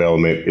character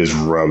development is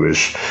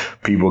rubbish.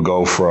 People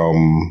go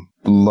from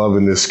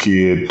loving this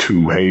kid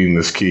to hating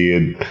this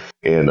kid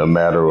in a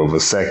matter of a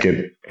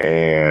second.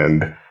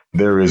 And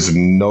there is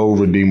no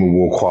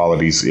redeemable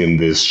qualities in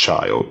this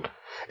child.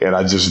 And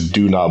I just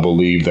do not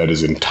believe that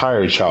his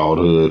entire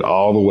childhood,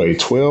 all the way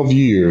 12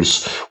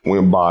 years,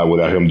 went by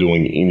without him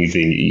doing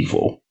anything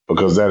evil.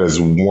 Because that is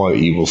one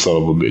evil son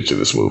of a bitch in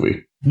this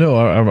movie. No,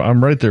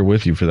 I'm right there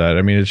with you for that.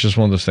 I mean, it's just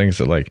one of those things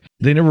that, like,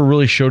 they never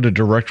really showed a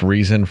direct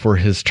reason for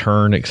his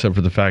turn, except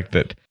for the fact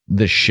that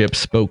the ship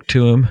spoke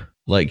to him.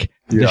 Like,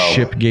 the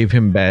ship gave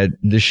him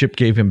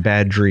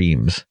bad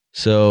dreams.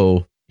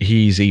 So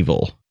he's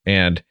evil.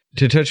 And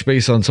to touch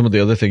base on some of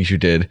the other things you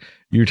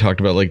talked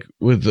about, like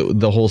with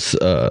the whole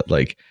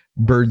like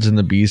birds and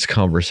the bees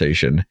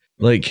conversation.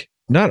 Like,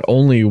 not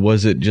only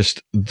was it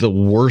just the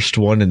worst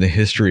one in the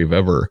history of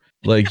ever,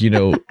 like,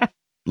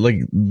 like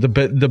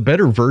the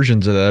better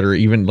versions of that are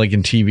even like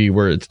in TV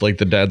where it's like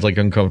the dad's like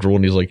uncomfortable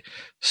and he's like,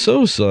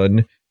 so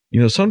son,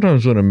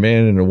 sometimes when a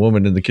man and a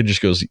woman and the kid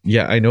just goes,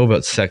 yeah, I know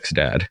about sex,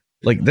 dad.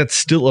 Like, that's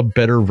still a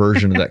better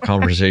version of that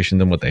conversation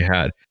than what they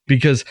had,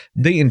 because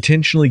they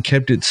intentionally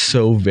kept it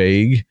so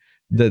vague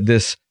that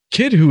this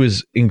kid who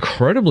is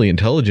incredibly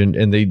intelligent,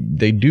 and they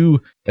do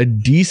a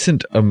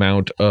decent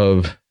amount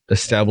of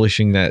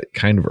establishing that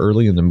kind of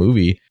early in the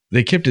movie,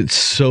 they kept it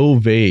so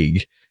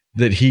vague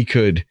that he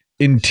could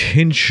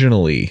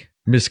intentionally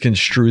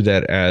misconstrue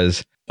that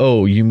as,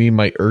 oh, you mean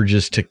my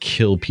urges to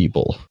kill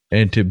people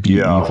and to be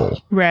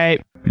evil.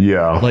 Right.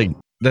 Yeah. Like,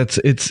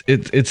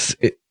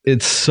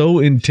 it's so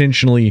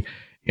intentionally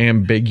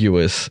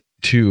ambiguous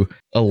to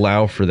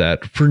allow for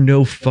that for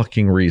no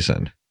fucking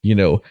reason,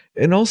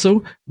 and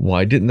also,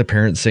 why didn't the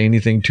parents say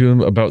anything to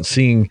him about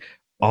seeing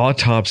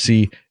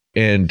autopsy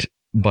and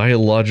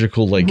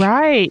biological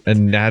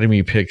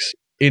anatomy pics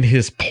in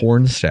his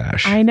porn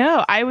stash? I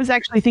know. I was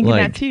actually thinking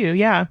that too.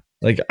 Yeah.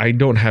 Like, I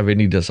don't have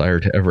any desire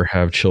to ever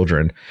have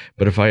children,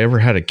 but if I ever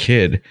had a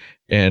kid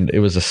and it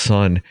was a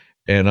son,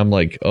 and I'm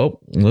like, oh,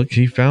 look,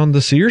 he found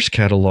the Sears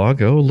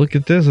catalog. Oh, look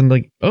at this. And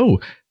like, oh,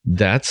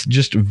 that's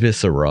just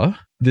viscera.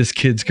 This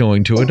kid's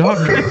going to a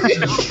doctor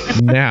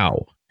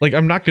now. Like,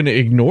 I'm not going to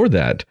ignore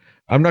that.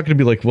 I'm not going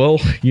to be like, well,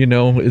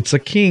 it's a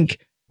kink.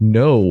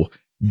 No,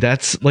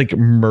 that's like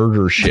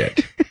murder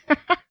shit.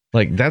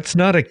 Like, that's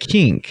not a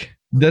kink.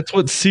 That's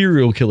what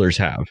serial killers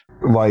have.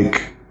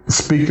 Like,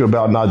 speaking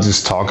about not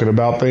just talking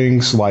about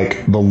things,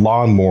 like the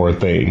lawnmower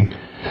thing.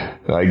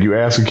 Like, you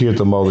ask a kid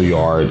to mow the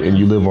yard and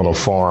you live on a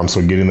farm,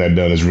 so getting that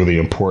done is really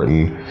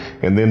important.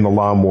 And then the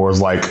lawnmower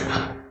is like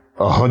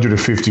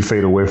 150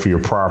 feet away from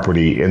your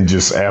property and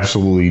just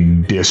absolutely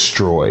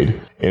destroyed.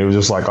 And it was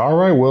just like, all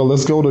right, well,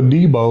 let's go to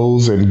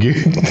Debo's and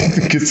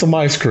get some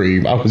ice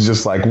cream. I was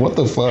just like, what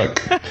the fuck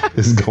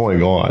is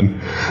going on?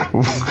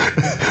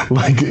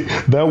 Like,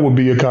 that would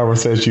be a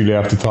conversation you'd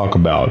have to talk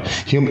about.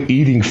 Him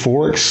eating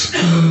forks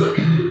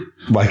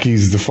like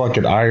he's the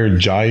fucking Iron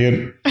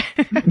Giant.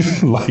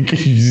 Like,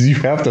 you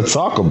have to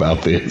talk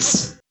about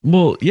this.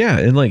 Well, yeah.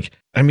 And like,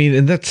 I mean,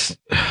 and that's,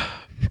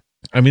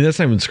 I mean, that's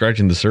not even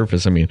scratching the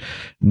surface. I mean,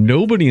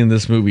 nobody in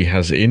this movie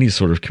has any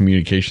sort of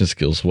communication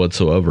skills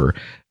whatsoever,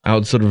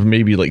 outside of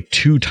maybe like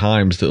 2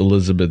 times that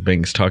Elizabeth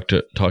Banks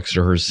talks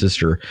to her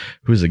sister,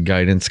 who's a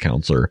guidance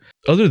counselor.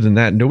 Other than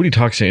that, nobody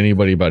talks to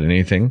anybody about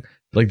anything.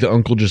 Like the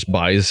uncle just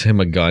buys him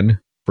a gun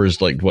for his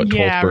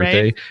 12th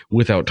birthday, right,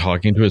 without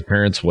talking to his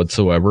parents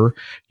whatsoever.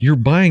 You're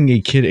buying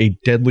a kid a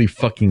deadly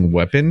fucking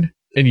weapon,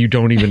 and you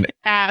don't even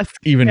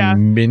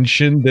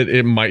mention that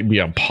it might be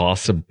a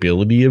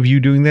possibility of you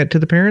doing that to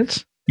the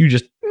parents. You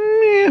just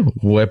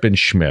weapon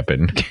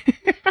schmeppin.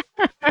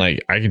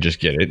 Like, I can just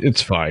get it.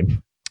 It's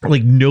fine.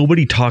 Like,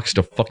 nobody talks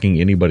to fucking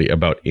anybody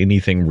about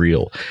anything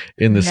real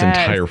in this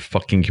entire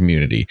fucking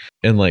community.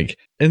 And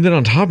then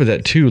on top of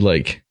that too,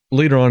 like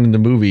later on in the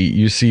movie,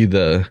 you see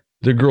the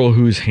girl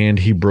whose hand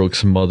he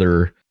broke's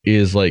mother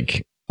is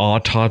like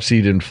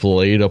autopsied and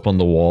filleted up on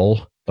the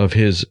wall of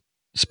his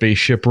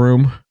spaceship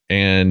room.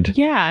 And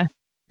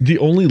the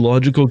only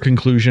logical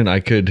conclusion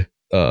I could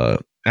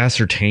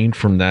ascertain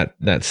from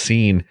that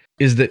scene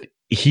is that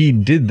he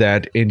did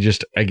that and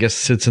just, I guess,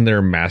 sits in there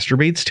and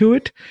masturbates to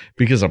it,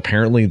 because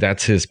apparently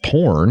that's his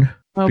porn.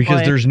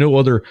 There's no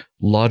other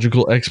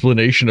logical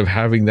explanation of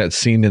having that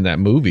scene in that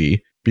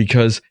movie,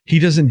 because he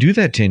doesn't do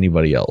that to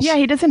anybody else. Yeah,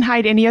 he doesn't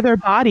hide any other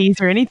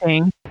bodies or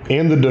anything.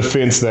 In the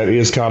defense, that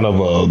is kind of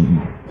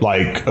a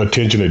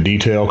attention to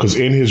detail, because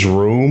in his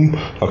room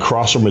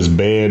across from his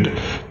bed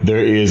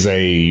there is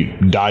a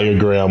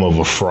diagram of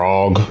a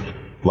frog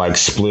like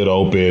split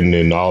open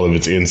and all of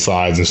its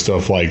insides and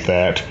stuff like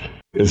that.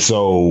 And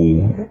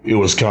so it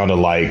was kind of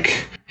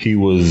like he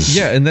was...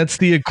 Yeah, and that's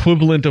the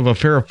equivalent of a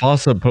Farrah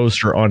Fawcett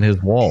poster on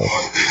his wall.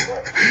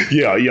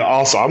 Yeah.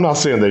 Also, I'm not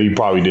saying that he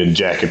probably didn't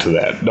jack into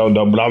that. No,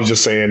 but I was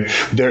just saying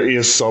there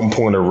is some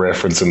point of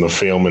reference in the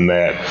film in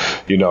that,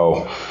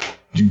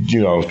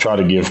 try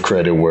to give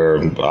credit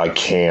where I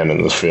can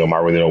in this film. I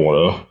really don't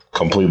want to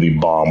completely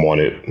bomb on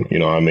it. You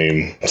know what I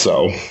mean?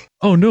 So...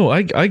 Oh, no,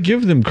 I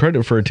give them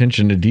credit for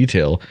attention to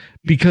detail,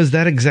 because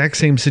that exact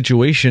same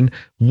situation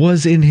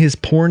was in his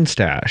porn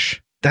stash.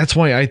 That's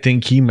why I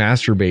think he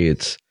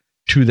masturbates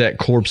to that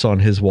corpse on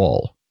his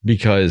wall,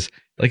 because,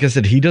 like I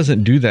said, he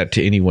doesn't do that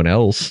to anyone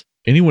else.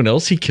 Anyone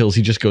else he kills,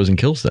 he just goes and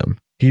kills them.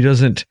 He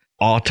doesn't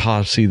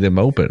autopsy them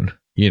open,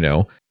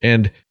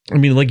 And I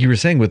mean, like you were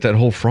saying with that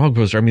whole frog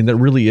poster, I mean, that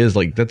really is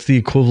that's the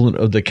equivalent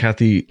of the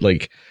Kathy,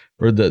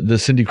 or the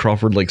Cindy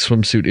Crawford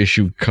swimsuit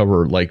issue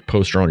cover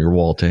poster on your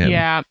wall to him.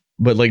 Yeah.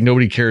 But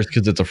nobody cares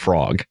because it's a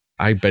frog.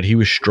 I bet he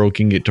was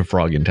stroking it to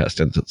frog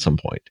intestines at some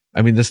point.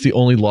 I mean, that's the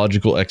only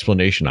logical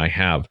explanation I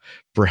have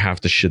for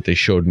half the shit they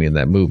showed me in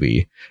that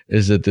movie,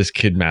 is that this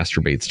kid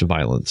masturbates to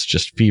violence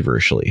just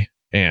feverishly.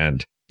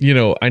 And,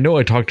 I know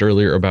I talked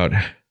earlier about,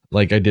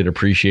 I did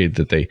appreciate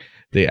that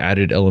they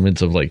added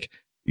elements of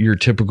your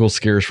typical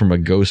scares from a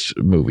ghost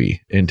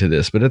movie into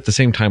this. But at the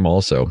same time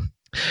also,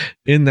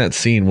 in that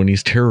scene when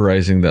he's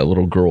terrorizing that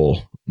little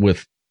girl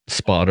with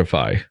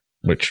Spotify,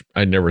 which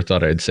I never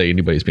thought I'd say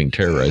anybody's being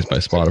terrorized by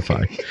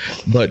Spotify.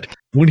 But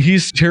when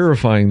he's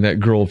terrifying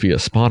that girl via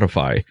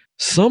Spotify,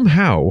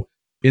 somehow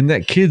in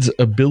that kid's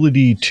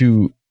ability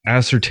to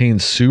ascertain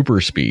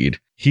super speed,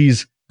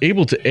 he's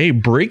able to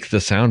break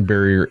the sound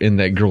barrier in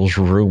that girl's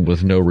room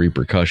with no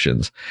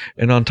repercussions.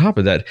 And on top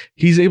of that,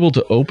 he's able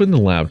to open the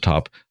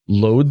laptop,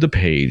 load the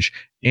page,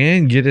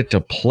 and get it to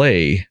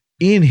play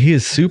in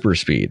his super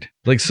speed.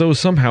 So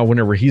somehow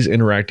whenever he's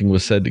interacting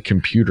with said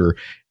computer,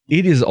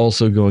 it is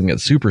also going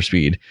at super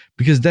speed,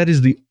 because that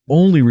is the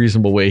only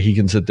reasonable way he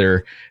can sit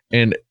there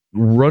and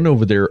run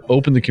over there,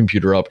 open the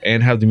computer up,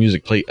 and have the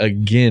music play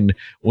again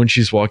when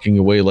she's walking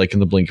away, in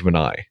the blink of an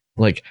eye.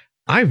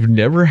 I've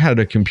never had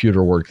a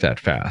computer work that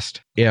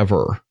fast,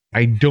 ever.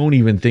 I don't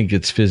even think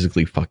it's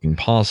physically fucking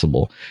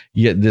possible.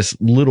 Yet this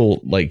little,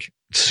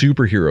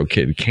 superhero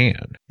kid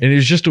can. And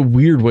it's just a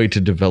weird way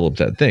to develop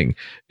that thing.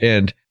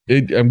 And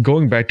I'm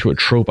going back to a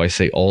trope I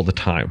say all the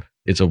time.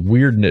 It's a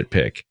weird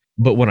nitpick.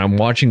 But when I'm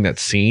watching that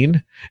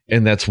scene,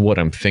 and that's what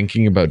I'm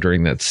thinking about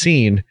during that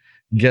scene,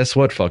 guess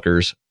what,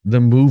 fuckers? The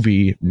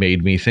movie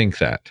made me think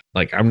that.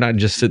 I'm not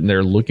just sitting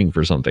there looking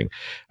for something.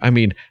 I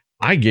mean,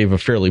 I gave a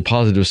fairly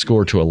positive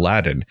score to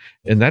Aladdin,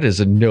 and that is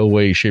in no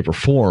way, shape, or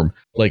form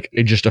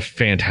just a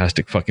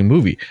fantastic fucking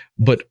movie.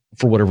 But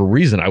for whatever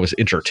reason, I was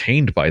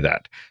entertained by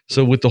that.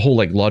 So with the whole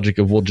logic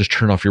of, well, just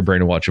turn off your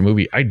brain and watch a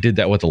movie, I did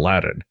that with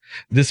Aladdin.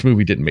 This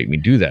movie didn't make me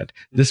do that.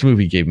 This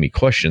movie gave me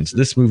questions.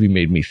 This movie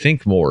made me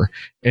think more,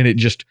 and it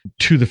just,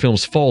 to the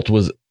film's fault,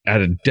 was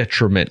at a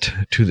detriment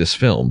to this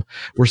film,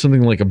 where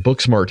something like a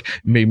Booksmart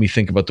made me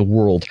think about the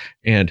world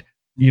and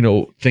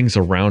things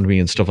around me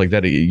and stuff like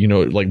that,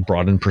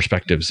 broaden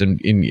perspectives and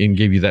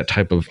gave you that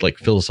type of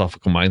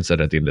philosophical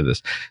mindset at the end of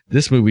this.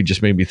 This movie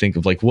just made me think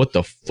of what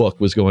the fuck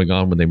was going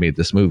on when they made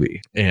this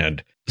movie.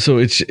 And so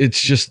it's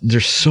just,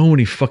 there's so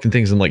many fucking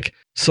things. And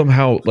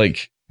somehow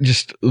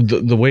just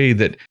the way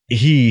that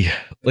he,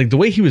 the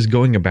way he was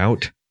going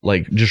about,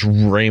 just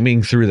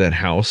ramming through that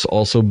house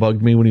also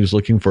bugged me when he was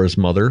looking for his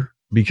mother,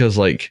 because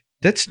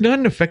that's not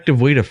an effective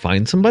way to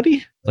find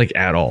somebody,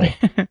 at all.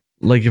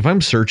 Like if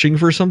I'm searching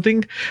for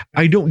something,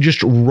 I don't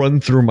just run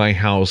through my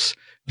house,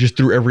 just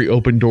through every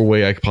open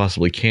doorway I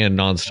possibly can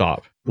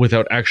nonstop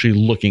without actually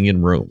looking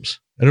in rooms.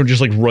 I don't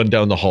just like run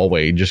down the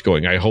hallway just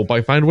going, I hope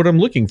I find what I'm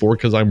looking for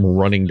because I'm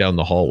running down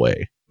the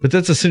hallway. But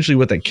that's essentially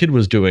what that kid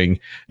was doing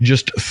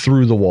just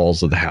through the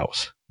walls of the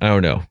house. I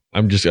don't know.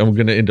 I'm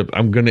going to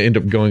end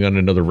up going on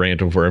another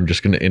rant of where I'm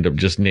just going to end up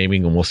just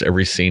naming almost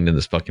every scene in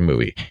this fucking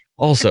movie.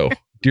 Also,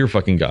 dear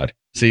fucking God.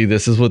 See,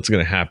 this is what's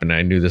going to happen.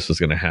 I knew this was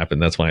going to happen.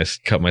 That's why I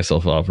cut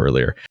myself off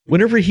earlier.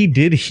 Whenever he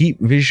did heat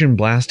vision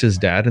blast his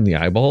dad in the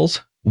eyeballs,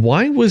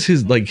 why was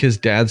his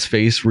dad's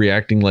face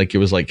reacting like it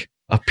was like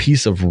a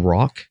piece of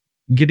rock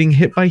getting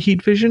hit by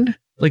heat vision?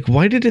 Like,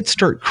 why did it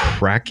start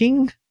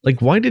cracking?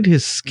 Like, why did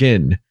his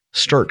skin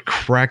start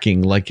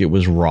cracking like it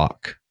was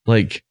rock?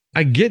 Like,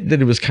 I get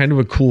that it was kind of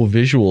a cool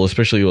visual,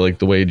 especially like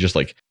the way just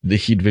like the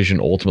heat vision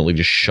ultimately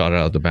just shot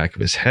out of the back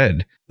of his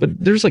head. But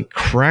there's like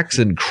cracks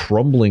and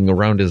crumbling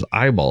around his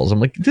eyeballs. I'm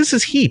like, this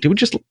is heat. It would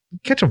just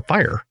catch on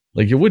fire.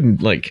 Like it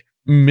wouldn't like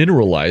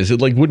mineralize. It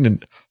like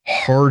wouldn't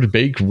hard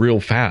bake real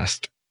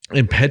fast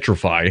and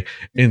petrify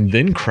and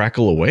then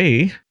crackle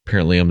away.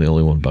 Apparently I'm the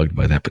only one bugged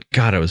by that, but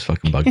God, I was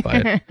fucking bugged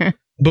by it.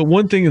 But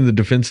one thing in the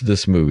defense of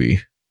this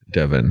movie,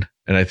 Devin,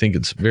 and I think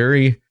it's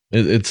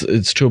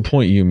to a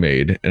point you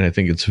made, and I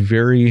think it's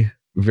very,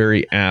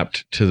 very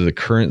apt to the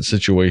current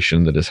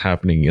situation that is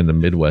happening in the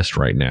Midwest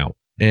right now.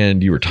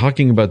 And you were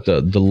talking about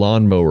the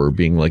lawnmower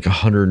being like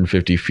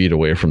 150 feet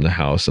away from the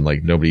house and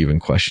like nobody even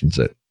questions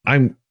it.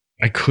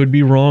 I could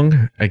be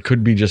wrong. I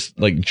could be just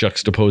like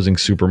juxtaposing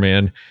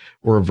Superman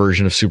or a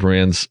version of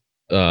Superman's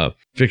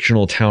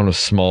fictional town of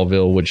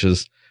Smallville, which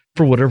is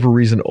for whatever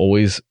reason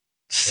always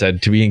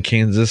said to be in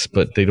Kansas,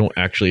 but they don't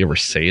actually ever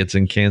say it's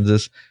in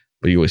Kansas.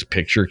 But you always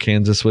picture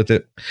Kansas with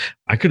it.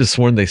 I could have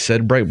sworn they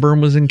said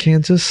Brightburn was in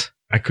Kansas.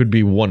 I could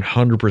be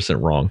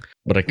 100% wrong,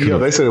 but I could. Yeah,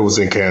 they said it was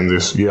in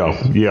Kansas.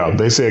 Yeah,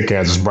 they said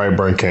Kansas,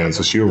 Brightburn,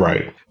 Kansas. You're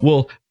right.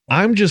 Well,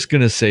 I'm just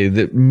going to say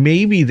that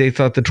maybe they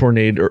thought a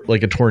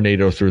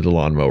tornado through the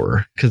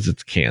lawnmower because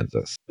it's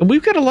Kansas. And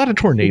we've got a lot of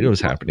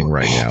tornadoes happening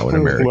right now in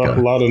America.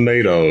 A lot of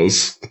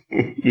NATOs.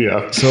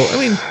 Yeah. So, I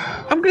mean,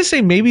 I'm going to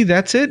say maybe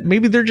that's it.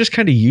 Maybe they're just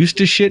kind of used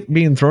to shit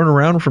being thrown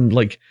around from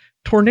like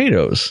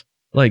tornadoes.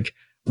 Like,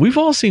 we've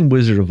all seen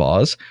Wizard of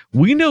Oz.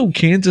 We know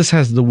Kansas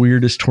has the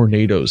weirdest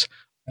tornadoes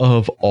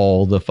of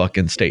all the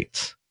fucking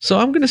states. So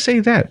I'm going to say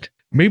that.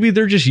 Maybe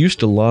they're just used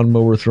to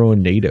lawnmower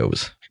throwing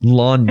NATOs.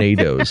 Lawn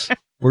NATOs.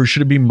 Or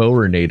should it be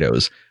mower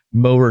NATOs?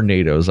 Mower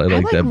NATOs. I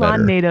like that better. Lawn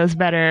NATOs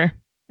better.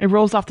 It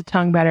rolls off the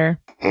tongue better.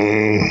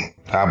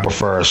 I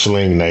prefer a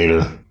sling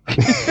nader.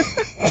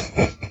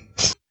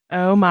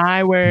 Oh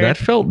my word. That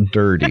felt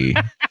dirty.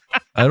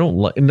 I don't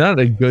like, not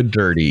a good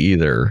dirty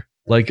either.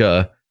 Like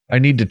I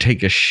need to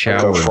take a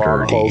shower. Like a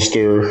frog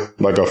poster,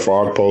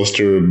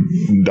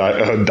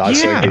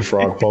 dissected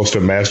frog poster,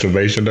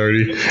 masturbation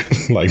dirty,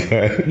 like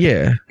that.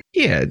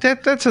 Yeah,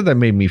 that's how that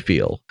made me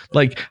feel.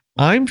 Like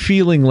I'm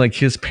feeling like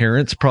his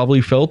parents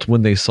probably felt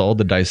when they saw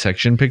the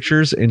dissection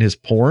pictures in his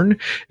porn,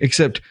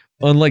 except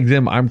unlike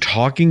them, I'm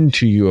talking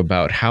to you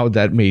about how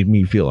that made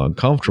me feel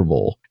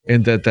uncomfortable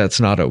and that's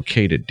not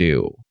okay to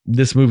do.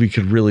 This movie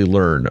could really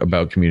learn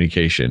about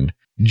communication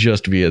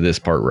just via this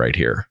part right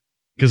here.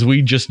 Because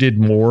we just did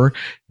more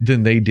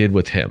than they did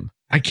with him.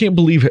 I can't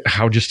believe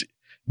how just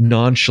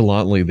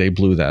nonchalantly they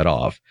blew that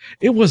off.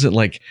 It wasn't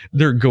like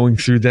they're going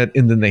through that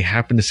and then they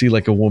happen to see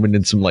like a woman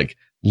in some like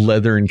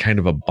leather and kind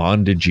of a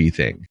bondagey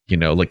thing, you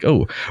know, like,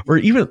 oh, or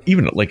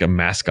even like a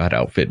mascot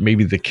outfit.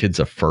 Maybe the kid's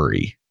a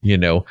furry, you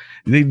know,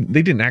 they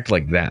didn't act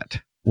like that.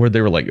 Where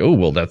they were like, oh,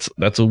 well, that's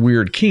a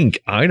weird kink.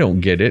 I don't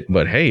get it.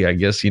 But hey, I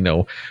guess, you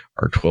know,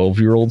 our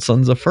 12-year-old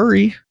son's a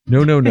furry.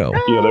 No.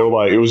 Yeah, they were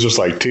like, it was just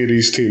like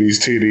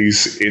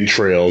titties,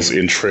 entrails.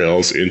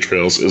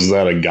 Is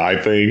that a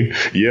guy thing?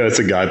 Yeah, it's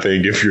a guy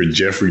thing if you're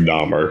Jeffrey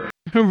Dahmer.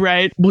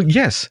 Right. Well,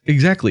 yes,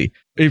 exactly.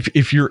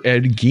 If you're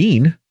Ed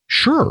Gein,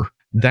 sure.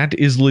 That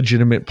is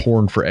legitimate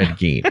porn for Ed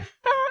Gein.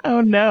 Oh,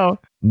 no.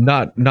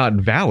 Not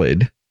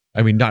valid.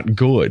 I mean, not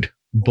good,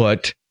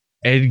 but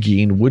Ed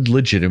Gein would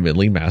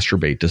legitimately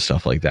masturbate to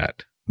stuff like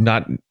that.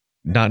 Not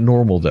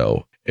normal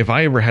though. If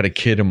I ever had a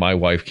kid and my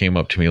wife came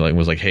up to me and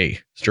was like, "Hey,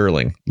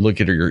 Sterling, look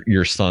at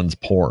your son's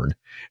porn,"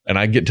 and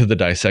I get to the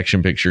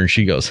dissection picture and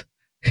she goes,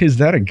 "Is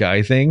that a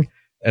guy thing?"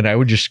 And I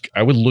would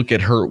look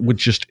at her with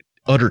just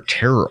utter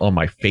terror on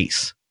my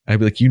face. I'd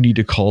be like, "You need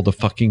to call the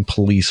fucking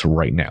police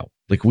right now.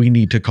 Like, we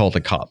need to call the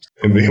cops."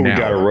 And then we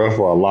gotta run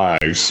for our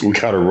lives. We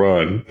gotta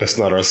run. That's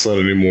not our son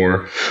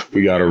anymore.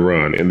 We gotta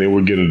run. And then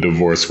we're getting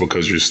divorced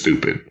because you're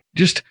stupid.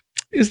 Just,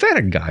 is that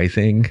a guy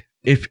thing?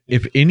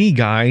 If any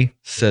guy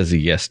says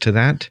yes to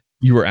that,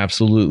 you are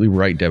absolutely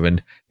right,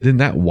 Devin. Then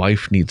that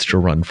wife needs to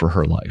run for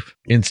her life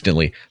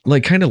instantly.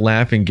 Like, kind of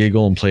laugh and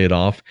giggle and play it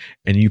off,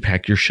 and you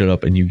pack your shit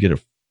up and you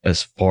get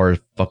as far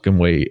fucking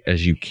way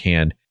as you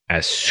can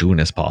as soon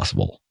as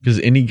possible. Because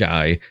any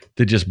guy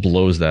that just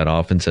blows that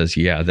off and says,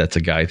 yeah, that's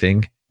a guy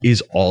thing,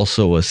 is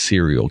also a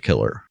serial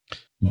killer.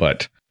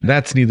 But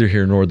that's neither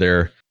here nor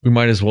there. we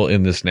might as well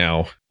end this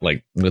now.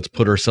 Like, let's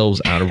put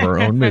ourselves out of our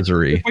own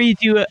misery. Before you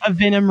do a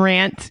Venom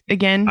rant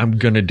again. I'm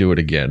going to do it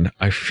again.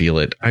 I feel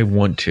it. I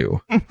want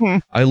to.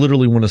 I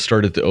literally want to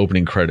start at the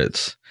opening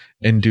credits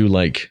and do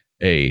like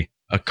a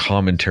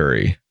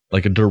commentary,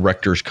 like a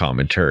director's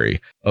commentary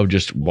of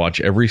just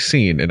watch every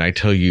scene. And I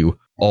tell you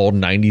all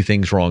 90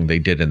 things wrong they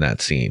did in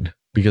that scene,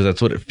 because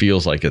that's what it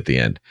feels like at the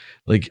end.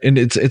 Like, and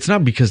it's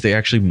not because they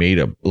actually made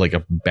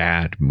a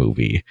bad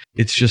movie.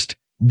 It's just,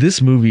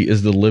 this movie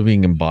is the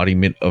living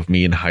embodiment of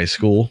me in high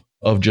school,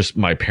 of just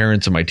my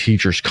parents and my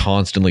teachers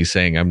constantly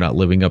saying I'm not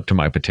living up to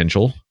my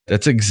potential.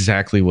 That's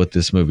exactly what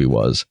this movie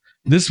was.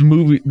 This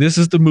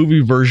is the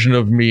movie version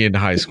of me in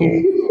high school.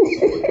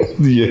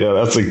 Yeah,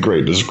 that's a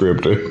great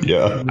descriptor.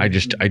 Yeah.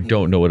 I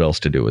don't know what else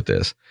to do with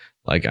this.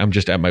 Like, I'm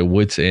just at my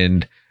wit's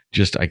end.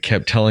 Just, I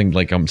kept telling,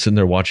 like, I'm sitting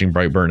there watching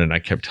Brightburn and I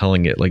kept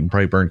telling it, like,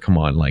 Brightburn, come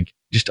on, like,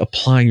 just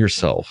apply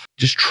yourself.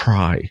 Just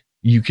try.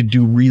 You could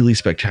do really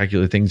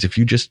spectacular things if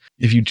you just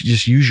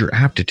use your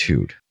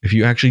aptitude. If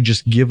you actually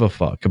just give a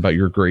fuck about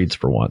your grades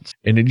for once.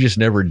 And it just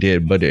never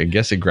did, but I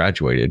guess it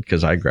graduated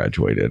because I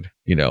graduated.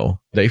 You know,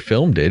 they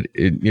filmed it.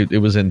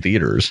 It was in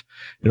theaters.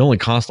 It only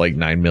cost like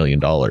 $9 million.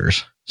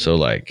 So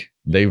like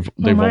they've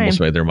almost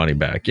made their money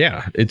back.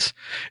 Yeah,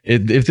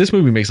 if this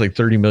movie makes like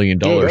 $30 million,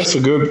 that's a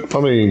good.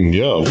 I mean,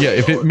 yeah.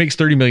 If it makes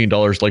 $30 million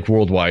like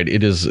worldwide,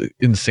 it is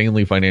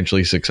insanely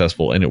financially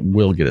successful, and it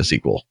will get a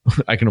sequel.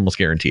 I can almost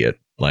guarantee it.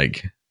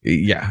 Like,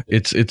 yeah,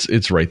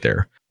 it's right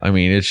there. I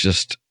mean, it's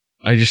just,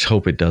 I just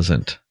hope it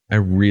doesn't. I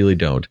really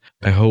don't.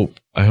 I hope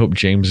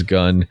James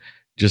Gunn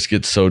just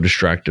gets so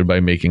distracted by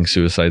making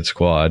Suicide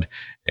Squad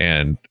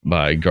and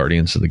by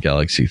Guardians of the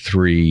Galaxy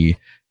 3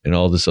 and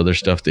all this other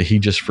stuff that he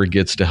just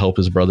forgets to help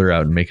his brother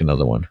out and make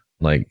another one.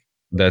 Like,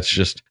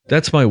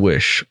 that's my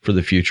wish for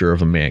the future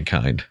of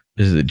mankind,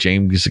 is that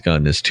James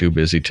Gunn is too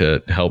busy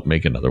to help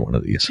make another one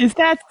of these. Is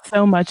that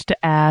so much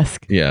to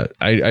ask? Yeah,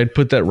 I'd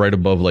put that right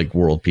above like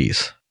world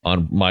peace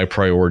on my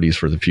priorities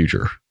for the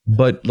future,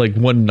 but like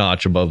one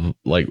notch above,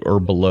 like, or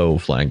below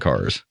flying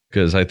cars,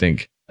 because I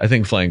think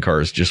flying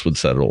cars just would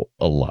settle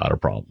a lot of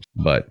problems.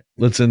 But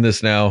let's end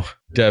this now.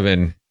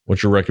 Devin,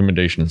 what's your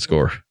recommendation and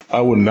score?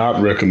 I would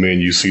not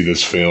recommend you see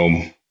this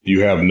film.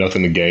 You have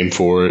nothing to gain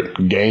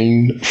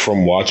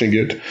from watching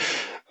it.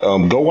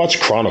 Go watch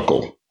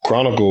Chronicle.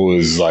 Chronicle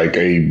is like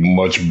a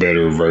much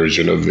better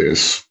version of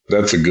this.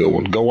 That's a good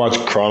one. Go watch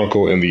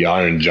Chronicle and the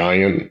Iron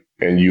Giant,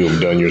 and you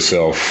have done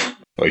yourself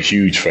a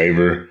huge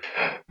favor.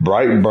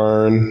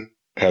 Brightburn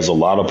has a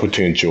lot of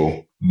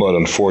potential, but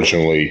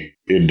unfortunately,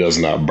 it does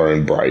not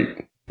burn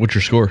bright. What's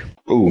your score?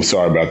 Oh,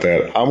 sorry about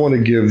that. I want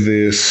to give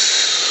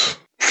this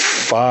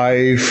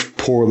 5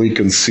 poorly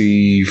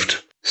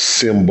conceived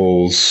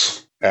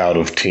symbols out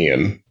of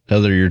 10.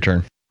 Heather, your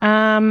turn.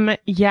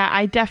 Yeah,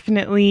 I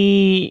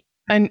definitely,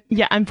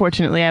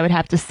 unfortunately, I would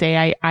have to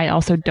say I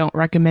also don't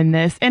recommend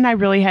this. And I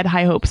really had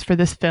high hopes for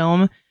this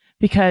film,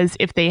 because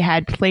if they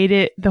had played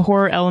it, the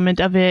horror element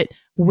of it,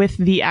 with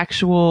the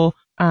actual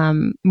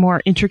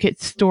more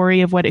intricate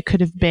story of what it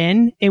could have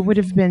been, it would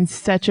have been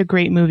such a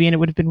great movie, and it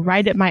would have been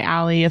right at my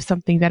alley of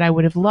something that I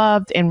would have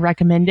loved and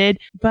recommended.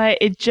 But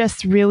it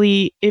just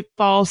really, it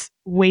falls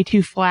way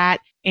too flat.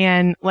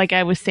 And like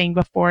I was saying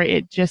before,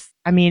 it just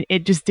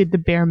did the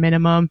bare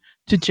minimum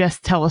to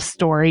just tell a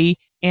story.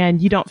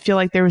 And you don't feel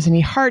like there was any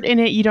heart in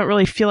it. You don't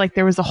really feel like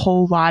there was a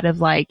whole lot of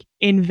like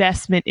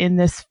investment in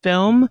this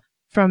film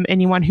from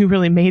anyone who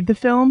really made the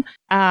film,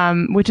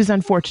 which is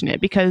unfortunate,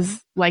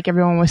 because like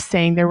everyone was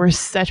saying, there was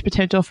such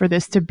potential for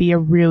this to be a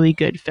really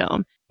good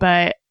film.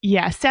 But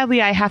yeah,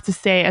 sadly, I have to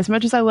say, as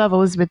much as I love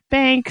Elizabeth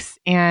Banks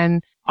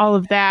and all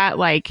of that,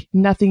 like,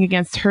 nothing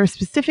against her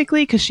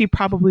specifically, because she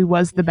probably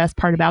was the best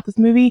part about this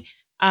movie.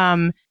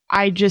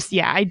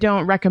 I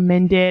don't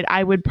recommend it.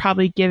 I would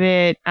probably give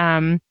it,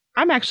 I'm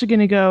actually going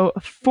to go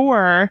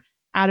 4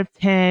 out of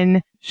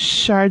 10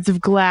 shards of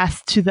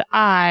glass to the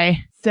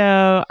eye.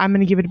 So I'm going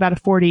to give it about a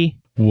 40.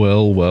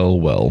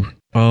 Well.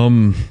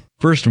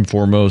 First and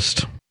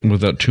foremost,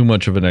 without too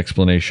much of an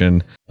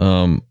explanation,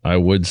 I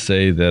would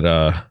say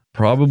that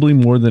probably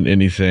more than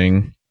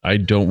anything, I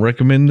don't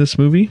recommend this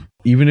movie.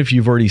 Even if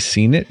you've already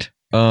seen it,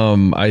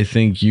 I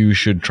think you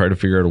should try to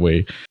figure out a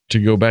way to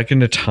go back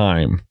into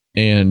time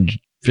and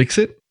fix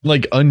it,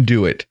 like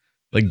undo it.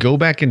 Like, go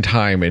back in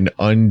time and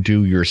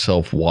undo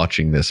yourself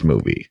watching this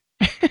movie.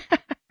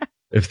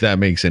 If that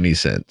makes any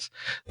sense.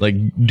 Like,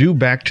 do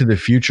Back to the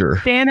Future.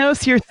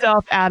 Thanos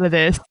yourself out of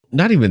this.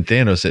 Not even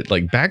Thanos it,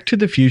 like Back to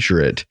the Future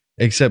it,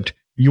 except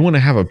you want to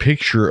have a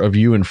picture of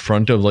you in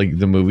front of like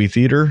the movie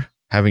theater,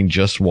 having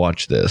just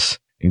watched this,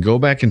 and go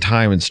back in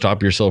time and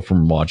stop yourself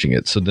from watching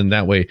it. So then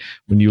that way,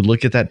 when you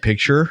look at that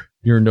picture,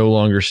 you're no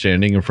longer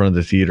standing in front of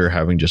the theater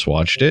having just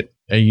watched it,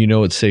 and you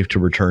know it's safe to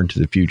return to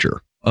the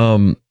future.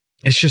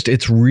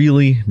 It's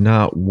really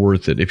not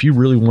worth it. If you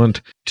really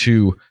want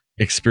to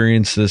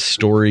experience this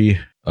story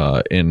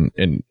in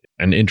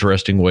an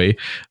interesting way,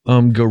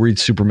 go read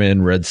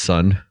Superman Red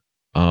Son.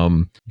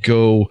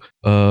 Go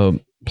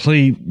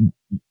play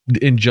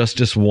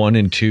Injustice 1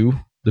 and 2,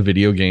 the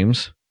video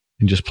games.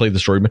 and just play the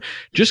story mode.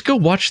 Just go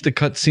watch the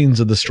cutscenes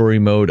of the story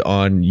mode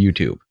on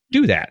YouTube.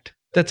 Do that.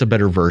 That's a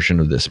better version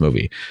of this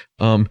movie.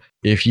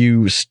 If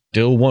you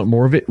still want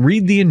more of it,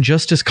 read the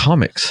Injustice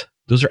comics.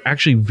 Those are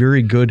actually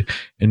very good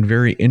and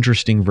very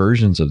interesting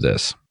versions of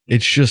this.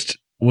 It's just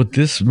what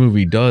this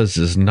movie does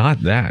is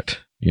not that.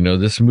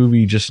 This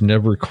movie just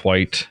never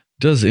quite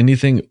does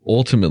anything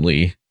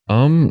ultimately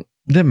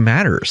that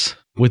matters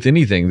with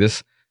anything.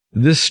 This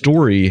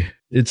story,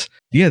 they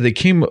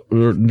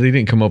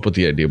didn't come up with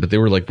the idea, but they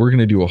were like, we're going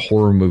to do a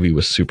horror movie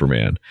with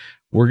Superman.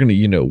 We're going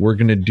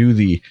to do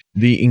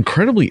the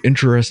incredibly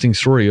interesting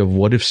story of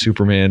what if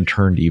Superman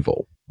turned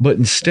evil. But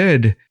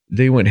instead,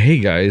 they went, hey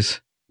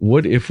guys,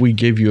 what if we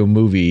gave you a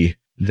movie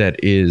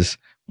that is,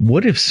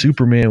 what if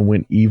Superman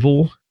went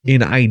evil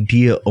in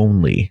idea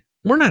only?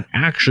 We're not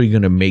actually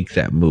going to make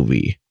that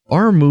movie.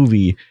 Our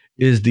movie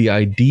is the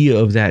idea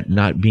of that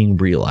not being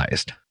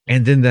realized.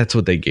 And then that's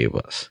what they gave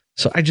us.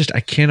 So I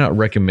cannot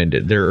recommend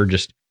it. There are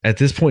just, at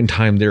this point in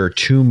time, there are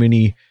too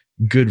many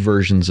good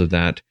versions of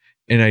that.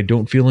 And I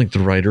don't feel like the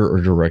writer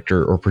or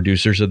director or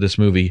producers of this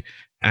movie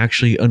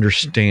actually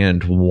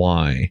understand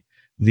why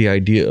the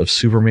idea of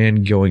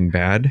Superman going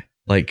bad,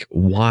 like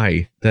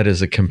why that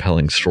is a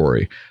compelling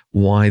story,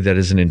 why that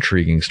is an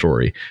intriguing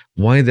story,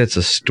 why that's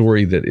a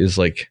story that is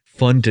like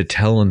fun to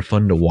tell and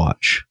fun to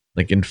watch,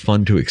 like and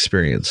fun to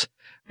experience.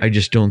 I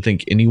just don't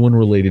think anyone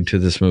related to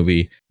this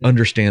movie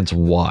understands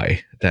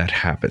why that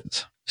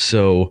happens.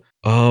 So,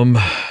 I'm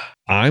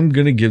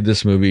going to give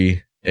this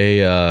movie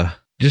I'm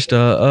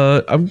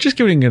just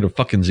giving it a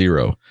fucking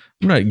 0.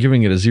 I'm not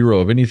giving it a 0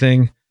 of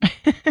anything.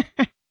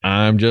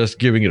 I'm just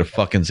giving it a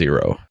fucking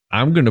 0.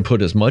 I'm going to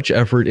put as much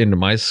effort into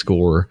my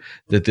score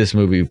that this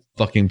movie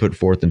fucking put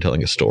forth in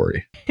telling a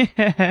story.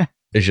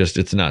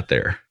 It's not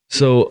there.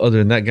 So other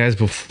than that, guys,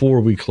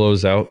 before we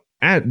close out,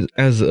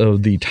 as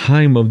of the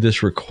time of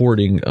this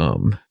recording,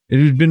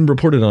 it had been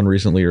reported on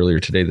recently earlier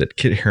today that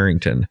Kit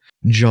Harington,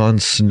 Jon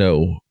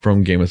Snow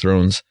from Game of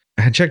Thrones,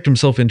 had checked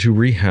himself into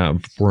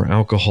rehab for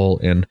alcohol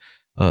and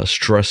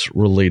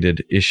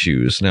stress-related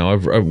issues. Now,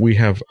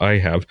 I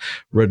have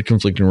read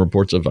conflicting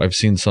reports of. I've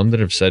seen some that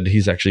have said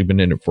he's actually been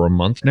in it for a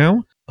month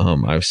now.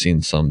 I've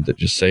seen some that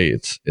just say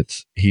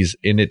he's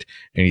in it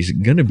and he's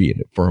gonna be in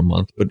it for a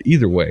month. But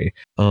either way,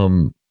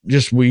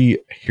 we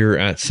here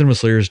at Cinema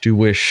Slayers do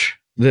wish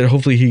that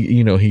hopefully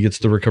he gets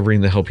the recovery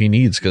and the help he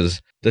needs,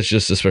 because that's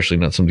just especially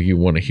not something you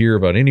want to hear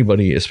about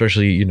anybody,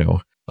 especially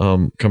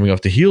coming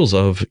off the heels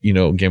of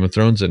Game of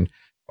Thrones and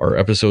our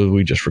episode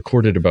we just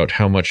recorded about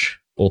how much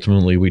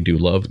ultimately we do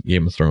love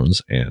Game of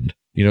Thrones. And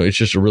it's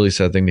just a really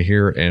sad thing to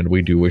hear, and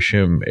we do wish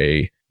him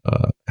a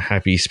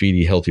happy,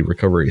 speedy, healthy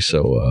recovery.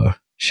 So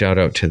shout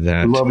out to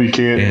that. Love you,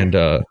 kid.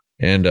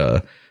 And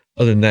other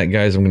than that,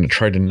 guys, I'm going to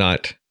try to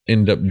not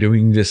end up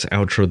doing this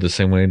outro the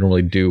same way I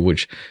normally do,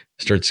 which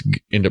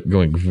end up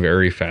going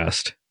very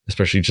fast,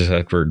 especially just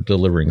after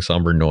delivering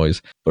Somber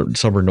Noise. But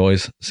Somber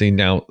Noise, see,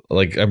 now,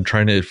 like, I'm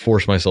trying to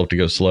force myself to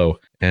go slow,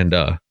 and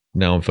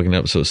now I'm fucking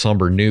up. So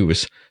Somber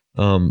News.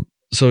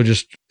 So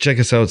just check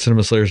us out,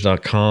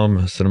 cinemaslayers.com,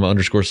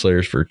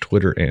 cinema_slayers for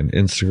Twitter and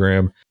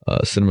Instagram,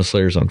 Cinema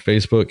Slayers on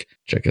Facebook.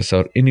 Check us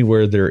out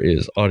anywhere there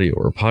is audio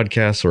or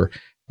podcasts, or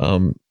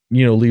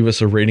leave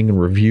us a rating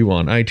and review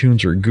on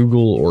iTunes or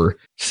Google or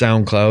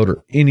SoundCloud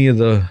or any of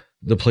the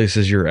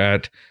places you're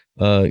at.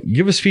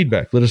 Give us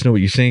feedback. Let us know what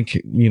you think.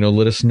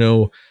 Let us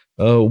know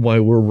why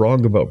we're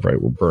wrong about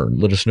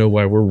Brightburn. Let us know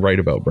why we're right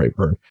about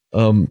Brightburn.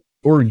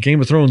 Or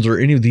Game of Thrones, or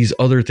any of these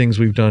other things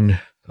we've done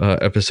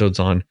episodes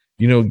on.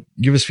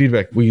 Give us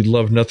feedback. We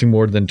love nothing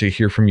more than to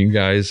hear from you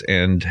guys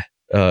and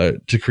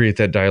to create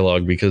that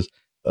dialogue, because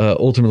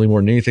ultimately,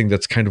 more than anything,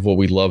 that's kind of what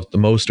we love the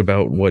most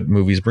about what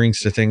movies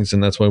brings to things.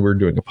 And that's why we're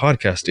doing a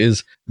podcast,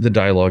 is the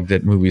dialogue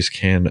that movies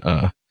can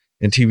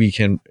and TV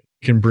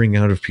can bring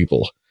out of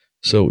people.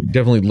 So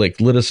definitely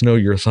let us know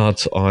your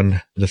thoughts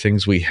on the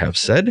things we have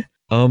said.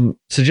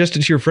 Suggest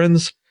it to your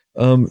friends.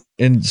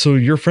 And so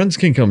your friends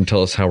can come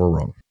tell us how we're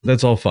wrong.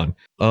 That's all fun.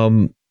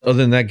 Other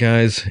than that,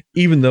 guys,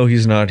 even though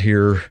he's not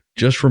here,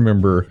 just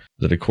remember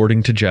that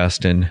according to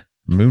Justin,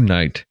 Moon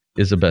Knight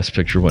is a Best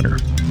Picture winner.